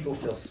make people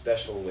feel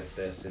special with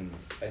this, and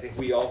I think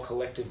we all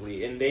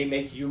collectively, and they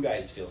make you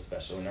guys feel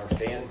special, and our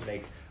fans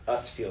make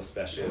us feel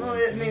special. Well,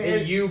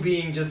 and you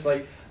being just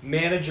like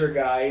manager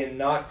guy and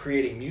not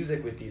creating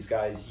music with these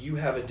guys, you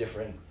have a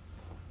different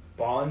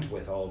bond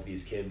with all of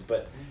these kids,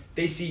 but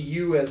they see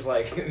you as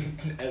like,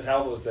 as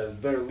Halvo says,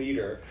 their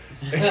leader.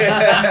 You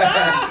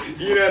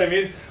know what I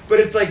mean? But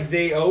it's like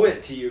they owe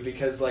it to you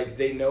because like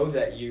they know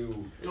that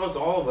you. No, it's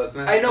all of us.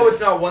 I know it's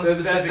not one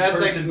specific that's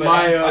person,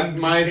 like but I'm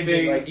my just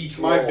thing. Like each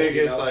my role,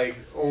 biggest like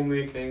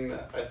only thing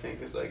that I think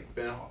has like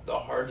been the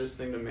hardest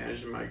thing to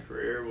manage in my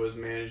career was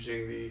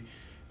managing the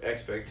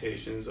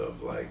expectations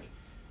of like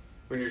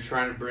when you're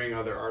trying to bring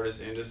other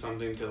artists into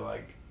something to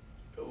like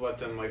let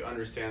them like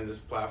understand this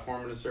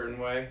platform in a certain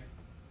way.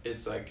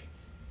 It's like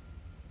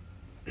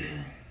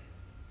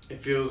it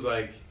feels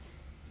like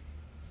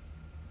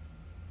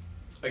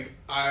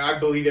I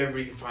believe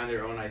everybody can find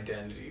their own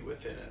identity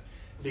within it,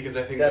 because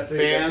I think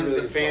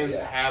the fans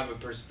have a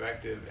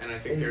perspective, and I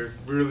think they're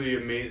really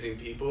amazing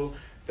people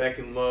that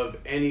can love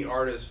any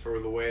artist for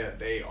the way that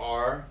they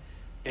are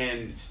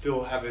and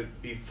still have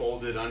it be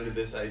folded under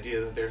this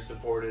idea that they're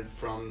supported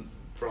from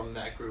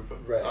that group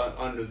of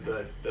under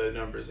the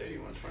numbers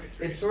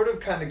 8123. It sort of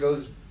kind of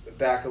goes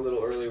back a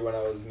little earlier when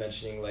I was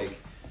mentioning like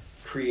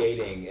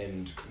creating,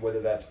 and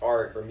whether that's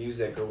art or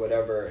music or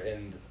whatever,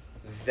 and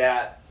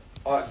that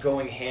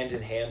going hand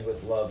in hand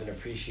with love and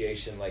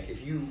appreciation. Like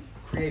if you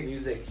create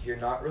music, you're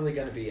not really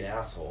going to be an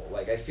asshole.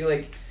 Like I feel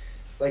like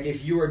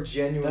if you are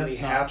genuinely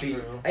happy,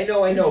 I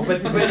know,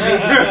 but but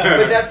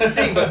that's the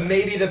thing. But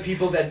maybe the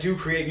people that do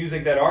create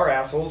music that are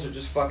assholes are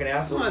just fucking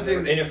assholes. And they're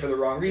in it for the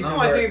wrong reason. No,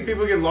 I think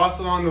people get lost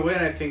along the way,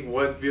 and I think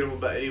what's beautiful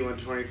about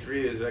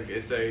 8123 is like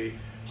it's a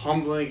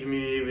humbling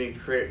community.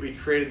 We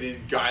created these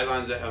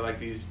guidelines that have like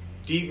these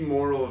deep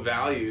moral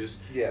values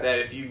that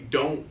if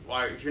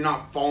you're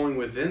not falling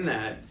within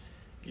that,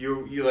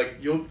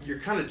 you're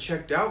kind of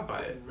checked out by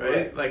it,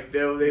 right? Like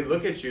they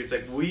look at you. It's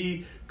like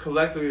we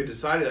collectively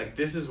decided like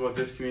this is what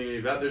this community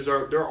is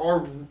about. There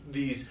are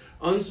these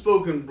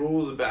unspoken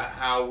rules about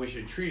how we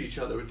should treat each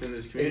other within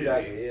this community.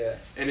 Exactly, yeah.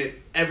 And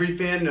every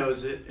fan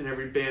knows it, and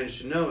every band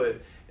should know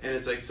it. And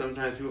it's like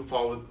sometimes people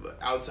fall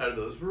outside of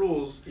those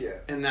rules. Yeah.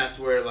 And that's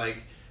where like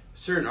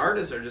certain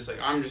artists are just like,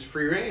 I'm just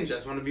free range. I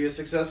just want to be as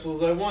successful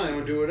as I want. I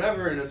want to do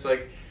whatever. And it's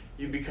like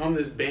you become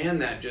this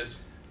band that just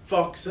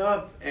fucks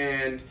up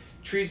and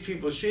treats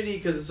people shitty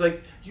because it's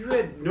like you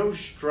had no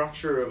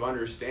structure of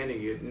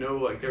understanding it. No,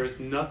 like there was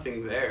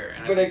nothing there.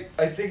 And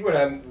I think what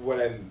I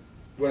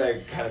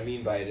kind of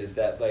mean by it is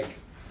that like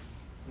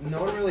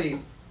no one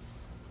really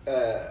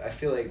I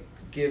feel like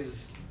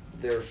gives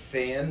their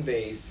fan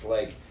base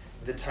like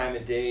the time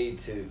of day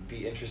to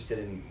be interested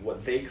in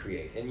what they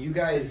create. And you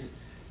guys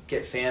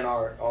get fan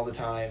art all the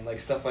time, like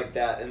stuff like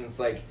that, and it's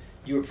like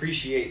you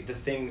appreciate the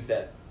things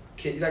that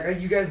like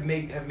you guys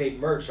have made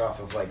merch off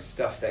of like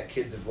stuff that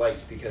kids have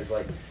liked, because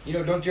like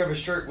don't you have a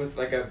shirt with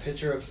like a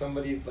picture of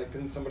somebody like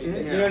didn't somebody you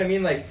know what I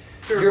mean, like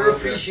you're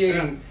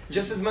appreciating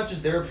just as much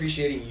as they're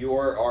appreciating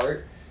your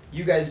art.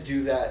 You guys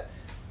do that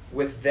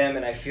with them,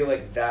 and I feel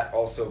like that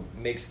also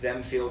makes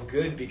them feel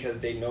good because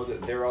they know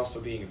that they're also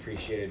being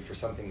appreciated for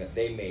something that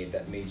they made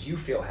that made you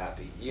feel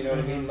happy. You know what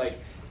I mean? Like,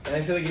 and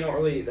I feel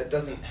like that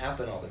doesn't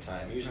happen all the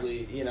time.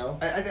 Usually,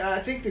 I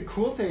think the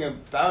cool thing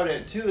about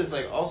it too is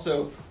like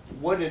also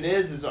what it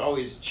is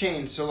always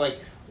changed. So like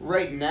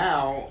right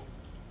now,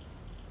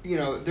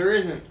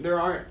 there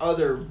aren't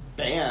other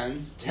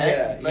bands.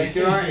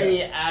 There aren't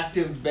any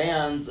active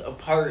bands a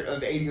part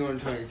of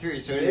 8123.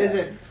 So it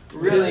isn't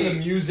really a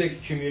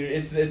music community.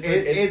 It's a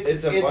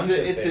bunch of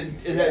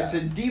things. It's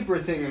a deeper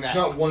thing than that. It's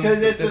not one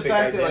specific because it's the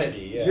fact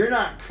identity. that you're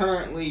not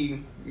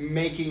currently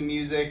making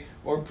music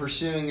or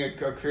pursuing a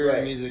career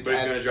in music. But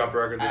he's gonna drop a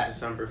record this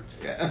December.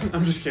 Yeah.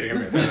 I'm just kidding.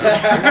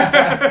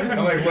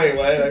 I'm like, wait,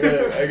 what?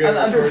 I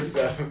gotta record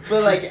stuff.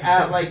 But like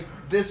at like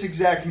this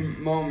exact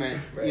moment,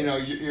 you're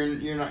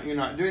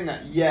not doing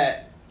that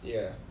yet.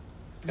 Yeah.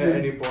 At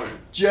any point.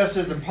 Just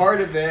as a part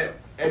of it,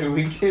 and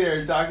we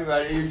didn't talk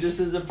about it. You're just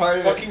as a part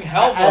of fucking it.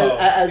 Halvo.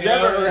 As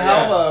ever,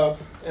 Halvo.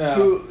 Yeah.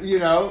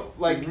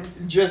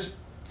 Who just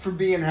for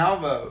being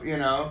Halvo,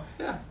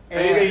 Yeah. And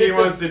anything he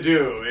wants to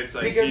do, it's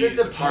like because it's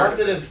a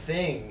positive it.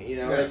 thing,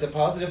 Yeah. It's a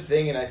positive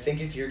thing, and I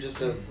think if you're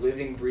just a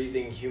living,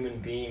 breathing human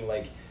being,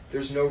 like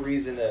there's no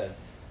reason to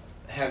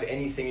have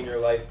anything in your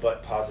life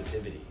but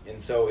positivity. And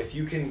so if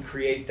you can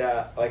create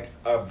that, like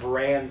a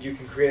brand, you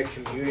can create a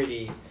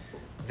community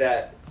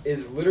that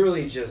is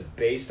literally just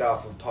based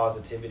off of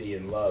positivity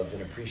and love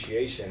and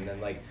appreciation, then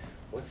like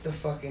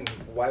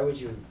why would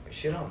you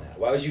shit on that?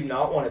 Why would you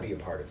not want to be a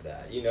part of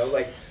that?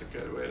 That's a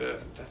good way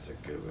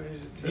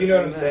to you know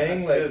what I'm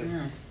saying? That's like,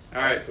 good.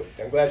 All right. Cool.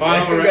 I'm glad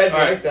you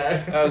like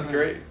that. That was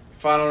great.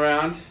 Final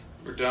round.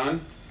 We're done.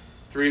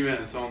 3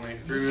 minutes only.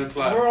 3 minutes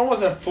left. We're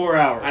almost at 4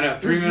 hours. I know.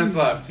 3 minutes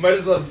left. Might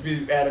as well just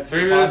be added to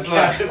 3 the minutes podcast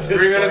left. at 3 this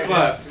minutes point.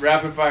 left.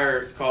 Rapid fire.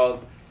 It's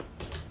called.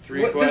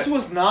 This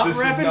was not This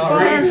is rapid not fire?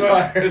 rapid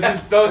fire.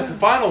 That was the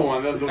final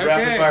one. The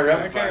rapid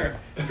fire.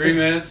 Okay. 3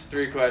 minutes,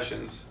 3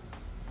 questions.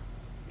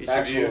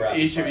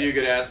 Each of you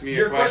could ask me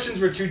Your a question. questions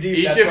were too deep.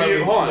 Each That's of why we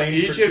you, hold on. explained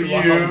Each for of too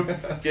you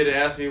long. get to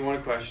ask me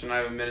one question. I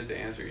have a minute to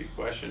answer each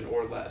question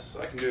or less.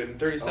 So I can do it in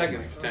 30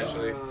 seconds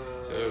potentially.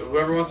 So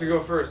whoever wants to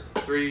go first,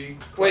 3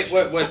 questions.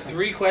 Wait, what?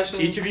 3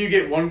 questions? Each of you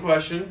get 1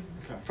 question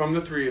from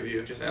the 3 of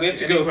you. Just ask We have me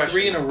to any go question.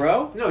 3 in a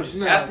row? No,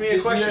 just ask me a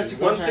just question. ask a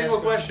One question, single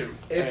ask a question.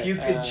 If you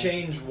could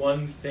change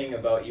one thing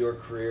about your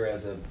career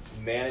as a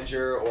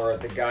manager or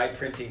the guy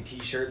printing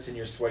T-shirts in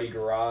your sweaty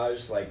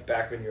garage, like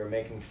back when you were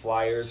making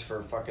flyers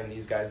for fucking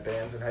these guys'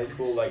 bands in high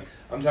school, like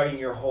I'm talking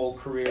your whole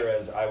career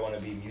as I want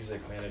to be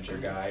music manager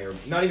guy, or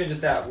not even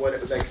just that.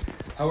 What like,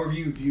 however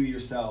you view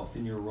yourself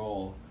in your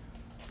role,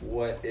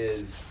 what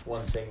is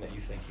one thing that you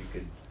think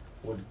you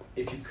would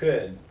if you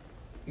could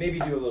maybe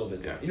do a little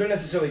bit different? You don't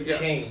necessarily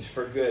change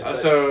for good. But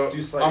So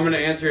do slightly I'm going to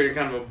different. answer it in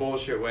kind of a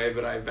bullshit way,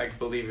 but I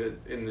believe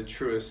it in the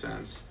truest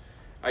sense.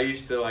 I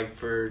used to, like,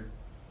 for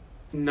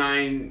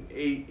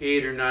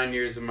 8 or 9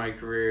 years of my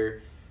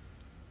career,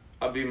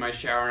 I'll be in my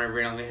shower and I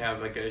randomly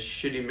have like a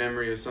shitty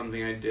memory of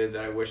something I did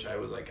that I wish I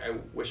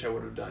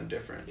would have done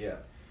different. Yeah.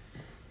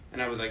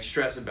 And I would like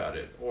stress about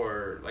it,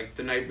 or like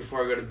the night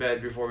before I go to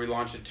bed, before we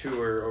launch a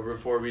tour, or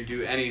before we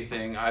do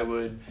anything, I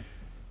would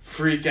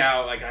freak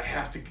out like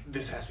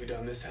this has to be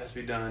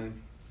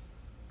done,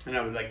 and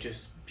I would like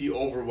just be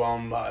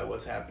overwhelmed by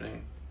what's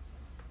happening.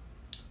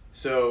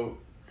 So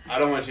I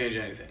don't want to change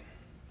anything,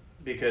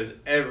 because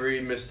every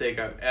mistake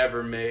I've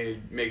ever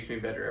made makes me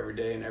better every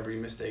day, and every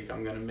mistake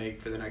I'm going to make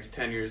for the next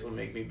 10 years will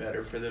make me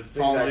better for the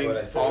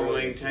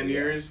following 10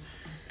 years.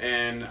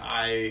 And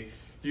I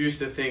used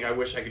to think I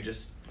wish I could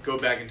just go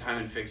back in time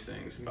and fix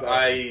things. Exactly.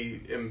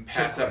 I am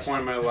past that point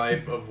in my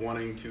life of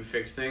wanting to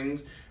fix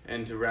things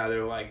and to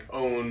rather like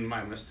own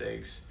my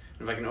mistakes.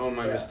 If I can own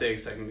my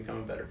mistakes, I can become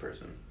a better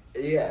person.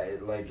 Yeah,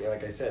 like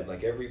I said,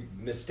 like every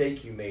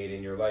mistake you made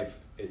in your life,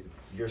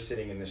 you're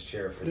sitting in this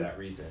chair for that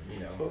reason, you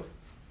know.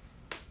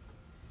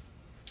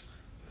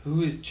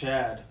 Who is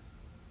Chad?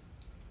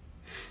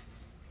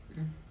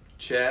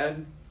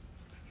 Chad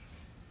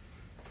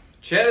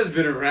has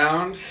been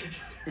around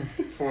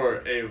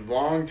for a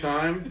long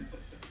time,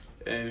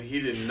 and he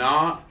did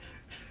not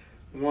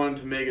want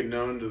to make it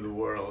known to the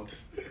world.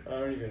 I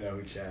don't even know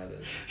who Chad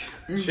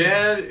is.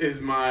 Chad is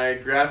my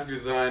graphic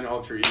design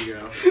alter ego.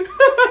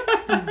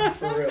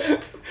 For real.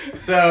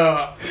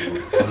 So,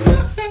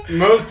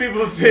 most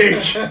people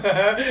think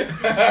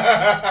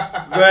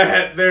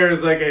that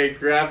there's like a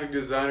graphic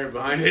designer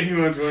behind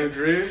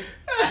 8123,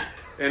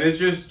 and it's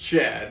just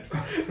Chad,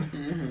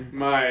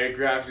 my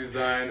graphic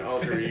design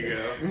alter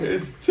ego.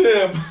 It's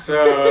Tim.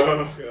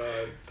 So,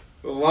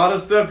 a lot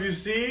of stuff you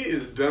see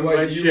is done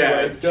by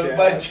Chad. Done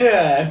by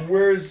Chad.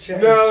 Where's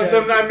Chad? No,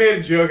 I made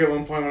a joke at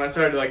one point when I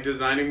started like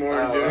designing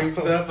more and doing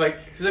stuff, like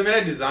because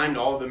I designed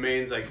all the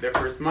mains, like their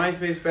first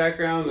MySpace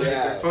backgrounds, like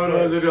their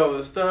photos, I did all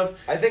this stuff.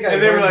 I think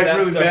and they were like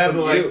really bad,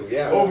 but like you.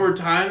 over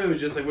time it was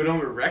just like we don't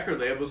have a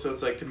record label, so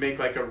it's like to make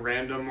like a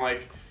random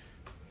like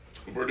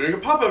we're doing a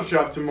pop-up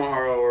shop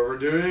tomorrow, or we're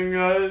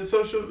doing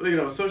social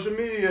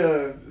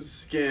media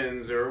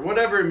skins or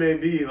whatever it may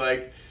be,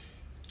 like.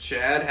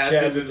 Chad had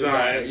to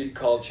design it. You'd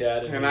call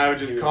Chad. And I would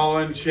just call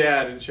in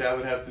Chad, and Chad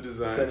would have to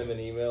design. Send him an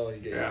email.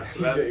 And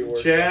so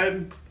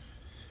Chad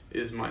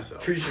is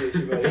myself. Appreciate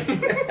you, buddy.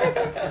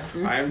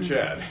 I am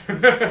Chad. I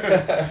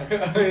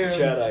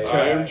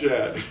am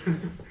Chad.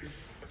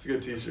 It's a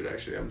good t-shirt,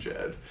 actually. I'm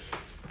Chad.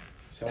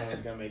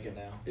 Someone's going to make it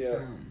now.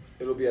 Yeah.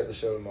 It'll be at the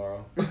show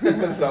tomorrow.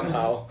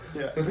 Somehow.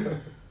 Yeah.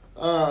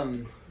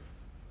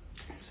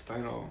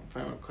 Final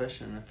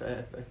question. I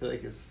feel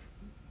like it's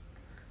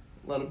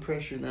a lot of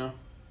pressure now.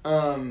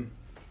 I'm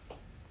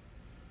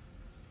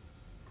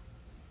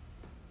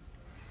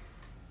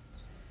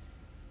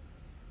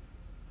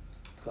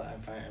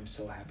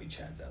so happy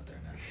Chad's out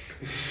there now.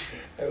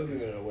 I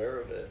wasn't even aware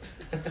of it.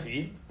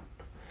 See?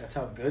 That's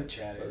how good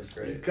Chad is.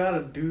 You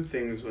gotta do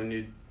things when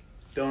you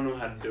don't know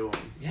how to do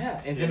them. Yeah,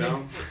 and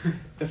then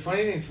the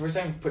funny thing is, first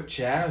time I put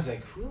Chad, I was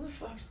like, "Who the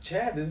fuck's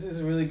Chad? This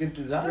is a really good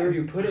design." Where are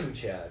you putting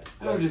Chad?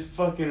 I'm just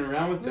fucking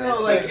around with that.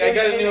 No, like I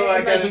got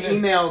an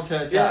email to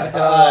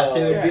us.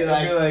 It would be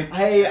like,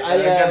 "Hey,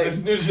 I got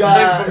this new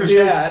design from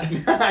Chad." Did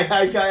you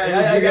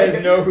guys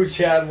know who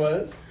Chad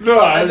was? No,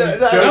 I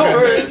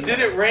just did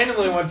it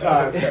randomly one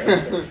time. I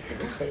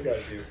got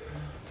you.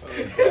 Oh,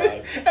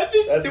 God. I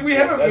think did we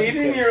have a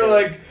meeting? You're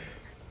like,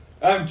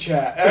 "I'm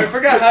Chad." And I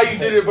forgot how you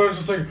did it, but it was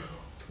just like,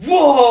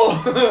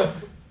 "Whoa!"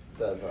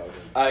 That's awesome.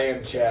 I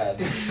am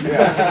Chad.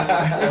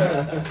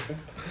 Yeah.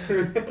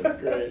 That's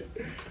great.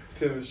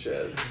 Tim is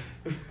Chad.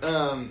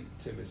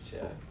 Tim is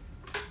Chad.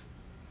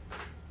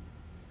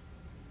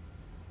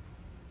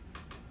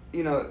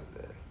 You know,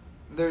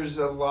 there's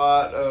a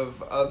lot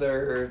of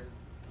other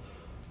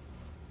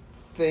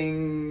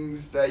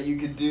things that you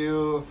could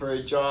do for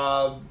a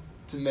job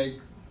to make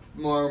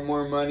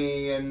more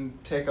money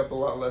and take up a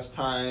lot less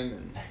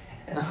time.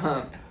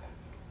 And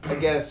I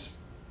guess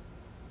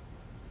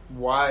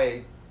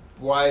why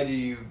do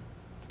you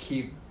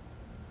keep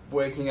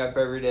waking up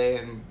every day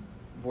and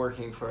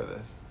working for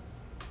this?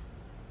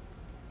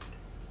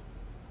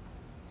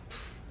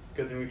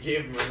 Good thing we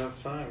gave him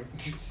enough time.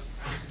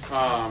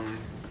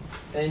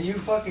 And you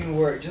fucking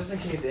work, just in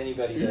case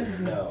anybody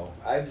doesn't know,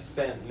 I've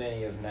spent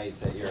many of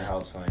nights at your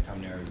house when I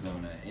come to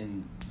Arizona,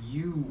 and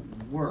you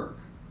work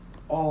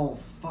all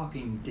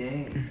fucking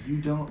day. You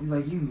don't,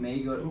 like, you may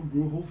go to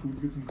Whole Foods,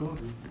 get some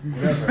coffee.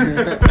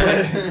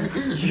 Whatever.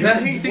 Is that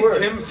how you think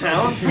Tim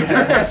sounds?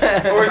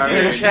 Yeah. Or is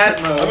he in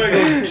chat mode?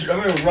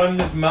 I'm gonna run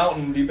this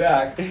mountain and be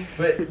back.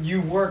 But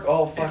you work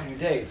all fucking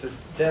day, so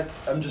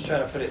I'm just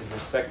trying to put it in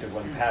perspective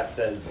when Pat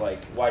says,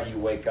 like, why do you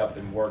wake up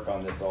and work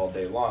on this all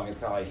day long?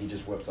 It's not like he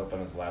just whips up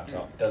on his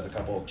laptop, does a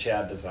couple of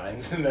Chad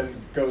designs, and then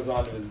goes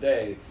on to his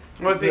day.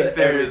 Well, I think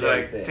there is,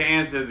 like, to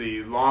answer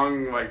the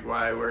long, like,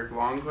 why I work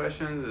long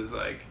questions is,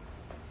 like,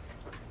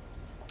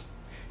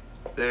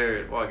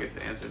 well, I guess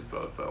the answer is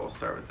both, but we'll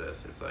start with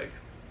this. It's, like,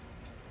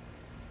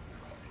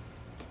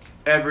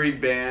 every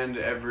band,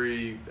 I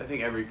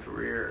think every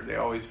career, they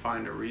always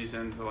find a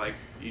reason to, like,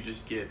 you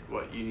just get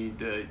what you need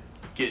to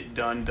get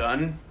done.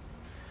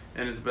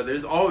 But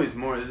there's always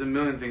more. There's a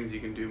million things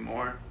you can do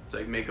more. It's,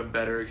 like, make a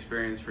better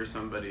experience for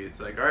somebody. It's,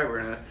 like, all right,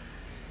 we're going to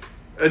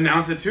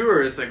announce a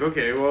tour. It's like,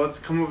 okay, well, let's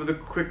come up with a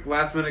quick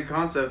last minute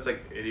concept. It's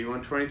like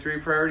 8123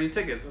 priority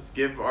tickets. Let's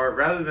give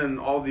rather than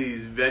all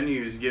these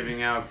venues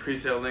giving out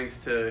pre-sale links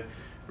to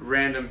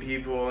random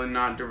people and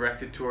not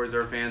directed towards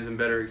our fans and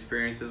better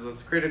experiences,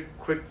 let's create a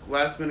quick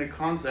last minute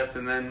concept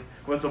and then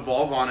let's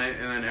evolve on it,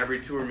 and then every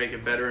tour make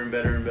it better and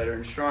better and better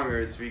and stronger.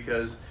 It's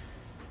because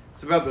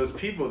it's about those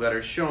people that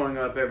are showing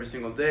up every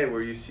single day,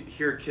 where you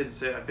hear kids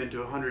say, I've been to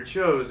 100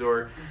 shows,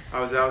 or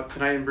I was out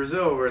tonight in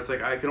Brazil, where it's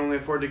like, I can only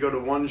afford to go to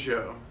one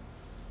show,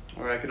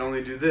 or I can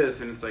only do this.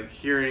 And it's like,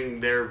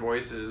 hearing their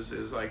voices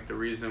is like the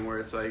reason where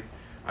it's like,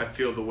 I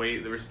feel the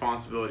weight, the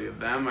responsibility of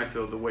them. I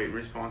feel the weight and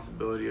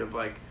responsibility of,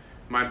 like,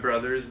 my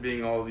brothers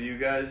being all of you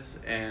guys,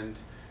 and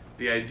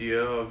the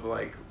idea of,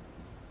 like,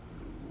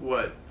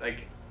 what,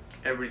 like,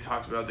 everybody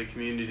talked about the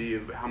community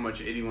of how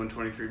much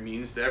 8123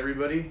 means to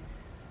everybody.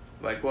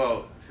 Like,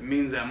 well, if it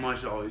means that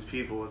much to all these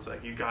people, it's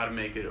like, you gotta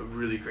make it a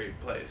really great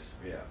place.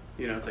 Yeah.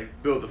 You know, it's like,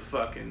 build a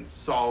fucking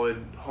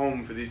solid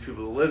home for these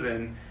people to live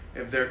in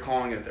if they're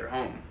calling it their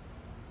home.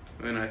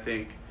 And I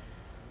think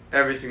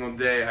every single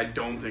day, I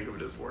don't think of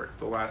it as work.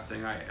 The last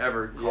thing I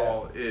ever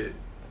call it,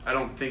 I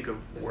don't think of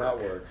it's work. Not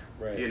work,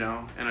 right. You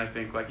know, and I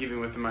think, like, even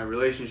within my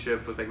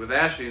relationship with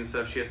Ashley and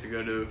stuff, she has to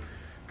go to,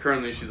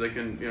 currently she's like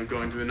going to a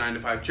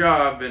 9-to-5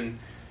 job, and,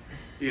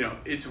 you know,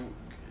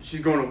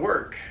 she's going to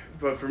work.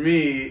 But for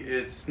me,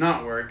 it's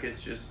not work,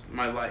 it's just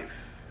my life.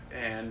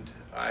 And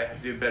I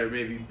have to do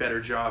maybe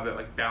better job at,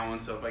 like,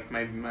 balance of, like,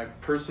 my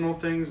personal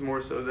things more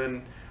so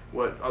than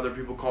what other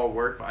people call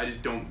work. But I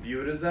just don't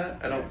view it as that.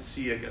 I don't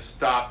see, like, a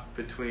stop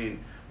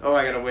between, oh,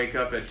 I gotta wake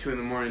up at 2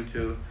 a.m.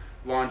 to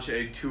launch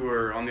a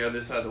tour on the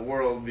other side of the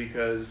world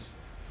because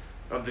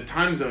of the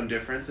time zone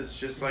difference. It's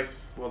just like,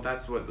 well,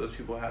 that's what those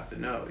people have to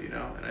know, you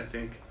know? And I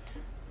think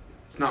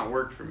it's not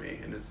work for me,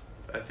 and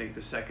I think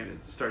the second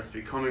it starts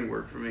becoming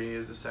work for me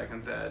is the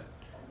second that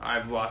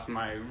I've lost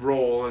my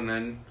role, and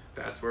then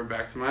that's where,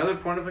 back to my other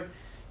point of, like,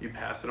 you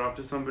pass it off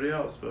to somebody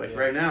else. But, like,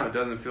 right now, it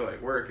doesn't feel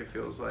like work. It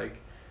feels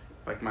like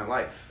my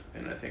life.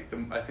 And I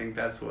think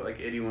that's what, like,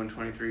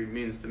 8123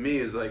 means to me,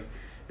 is, like,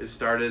 it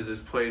started as this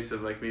place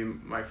of, like, me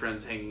and my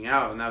friends hanging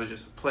out, and that was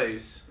just a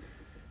place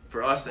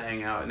for us to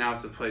hang out. And now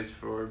it's a place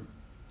for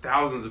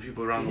thousands of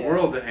people around the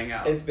world to hang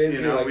out. It's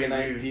basically, you know, like, an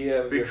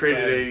idea of we your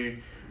created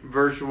friends. A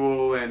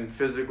virtual and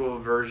physical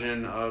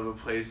version of a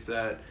place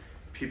that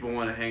people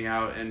want to hang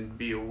out and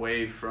be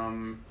away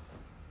from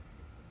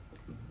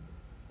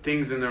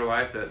things in their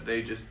life that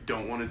they just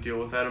don't want to deal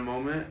with at a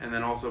moment, and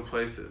then also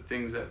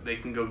things that they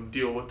can go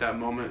deal with that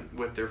moment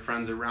with their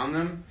friends around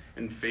them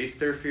and face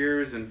their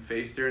fears and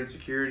face their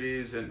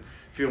insecurities and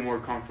feel more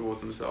comfortable with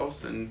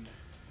themselves. And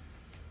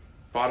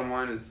bottom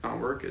line, it's not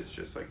work, it's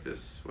just like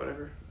this,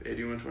 whatever,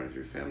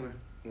 8123 family.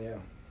 Yeah.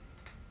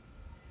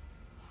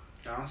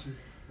 Awesome.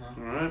 Well,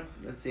 all right.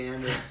 That's the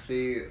end of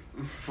the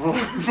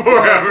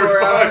forever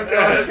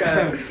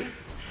podcast.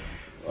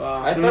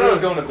 Wow. I thought I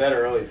was going to bed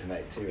early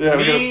tonight, too. Yeah,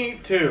 Me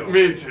too.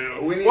 Me too.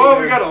 We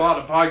got a lot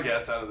of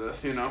podcasts out of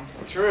this, you know.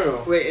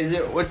 True. Wait,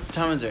 what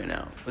time is it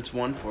now? It's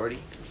 1:40.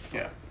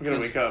 Yeah, I'm gonna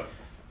wake up.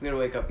 I'm gonna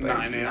wake up by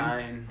 9 a.m.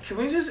 9. Can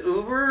we just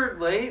Uber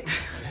late?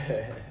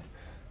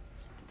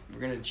 We're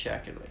gonna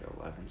check at like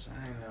 11. So.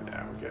 I know.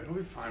 Yeah, we're good. We'll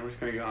be fine. We're just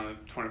gonna get on a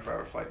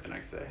 24-hour flight the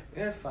next day.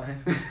 Yeah, it's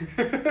fine.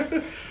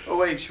 Oh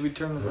wait, should we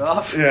turn this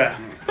off? Yeah.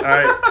 All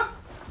right.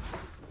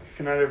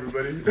 Good night,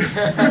 everybody.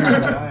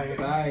 Bye.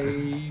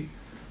 Bye.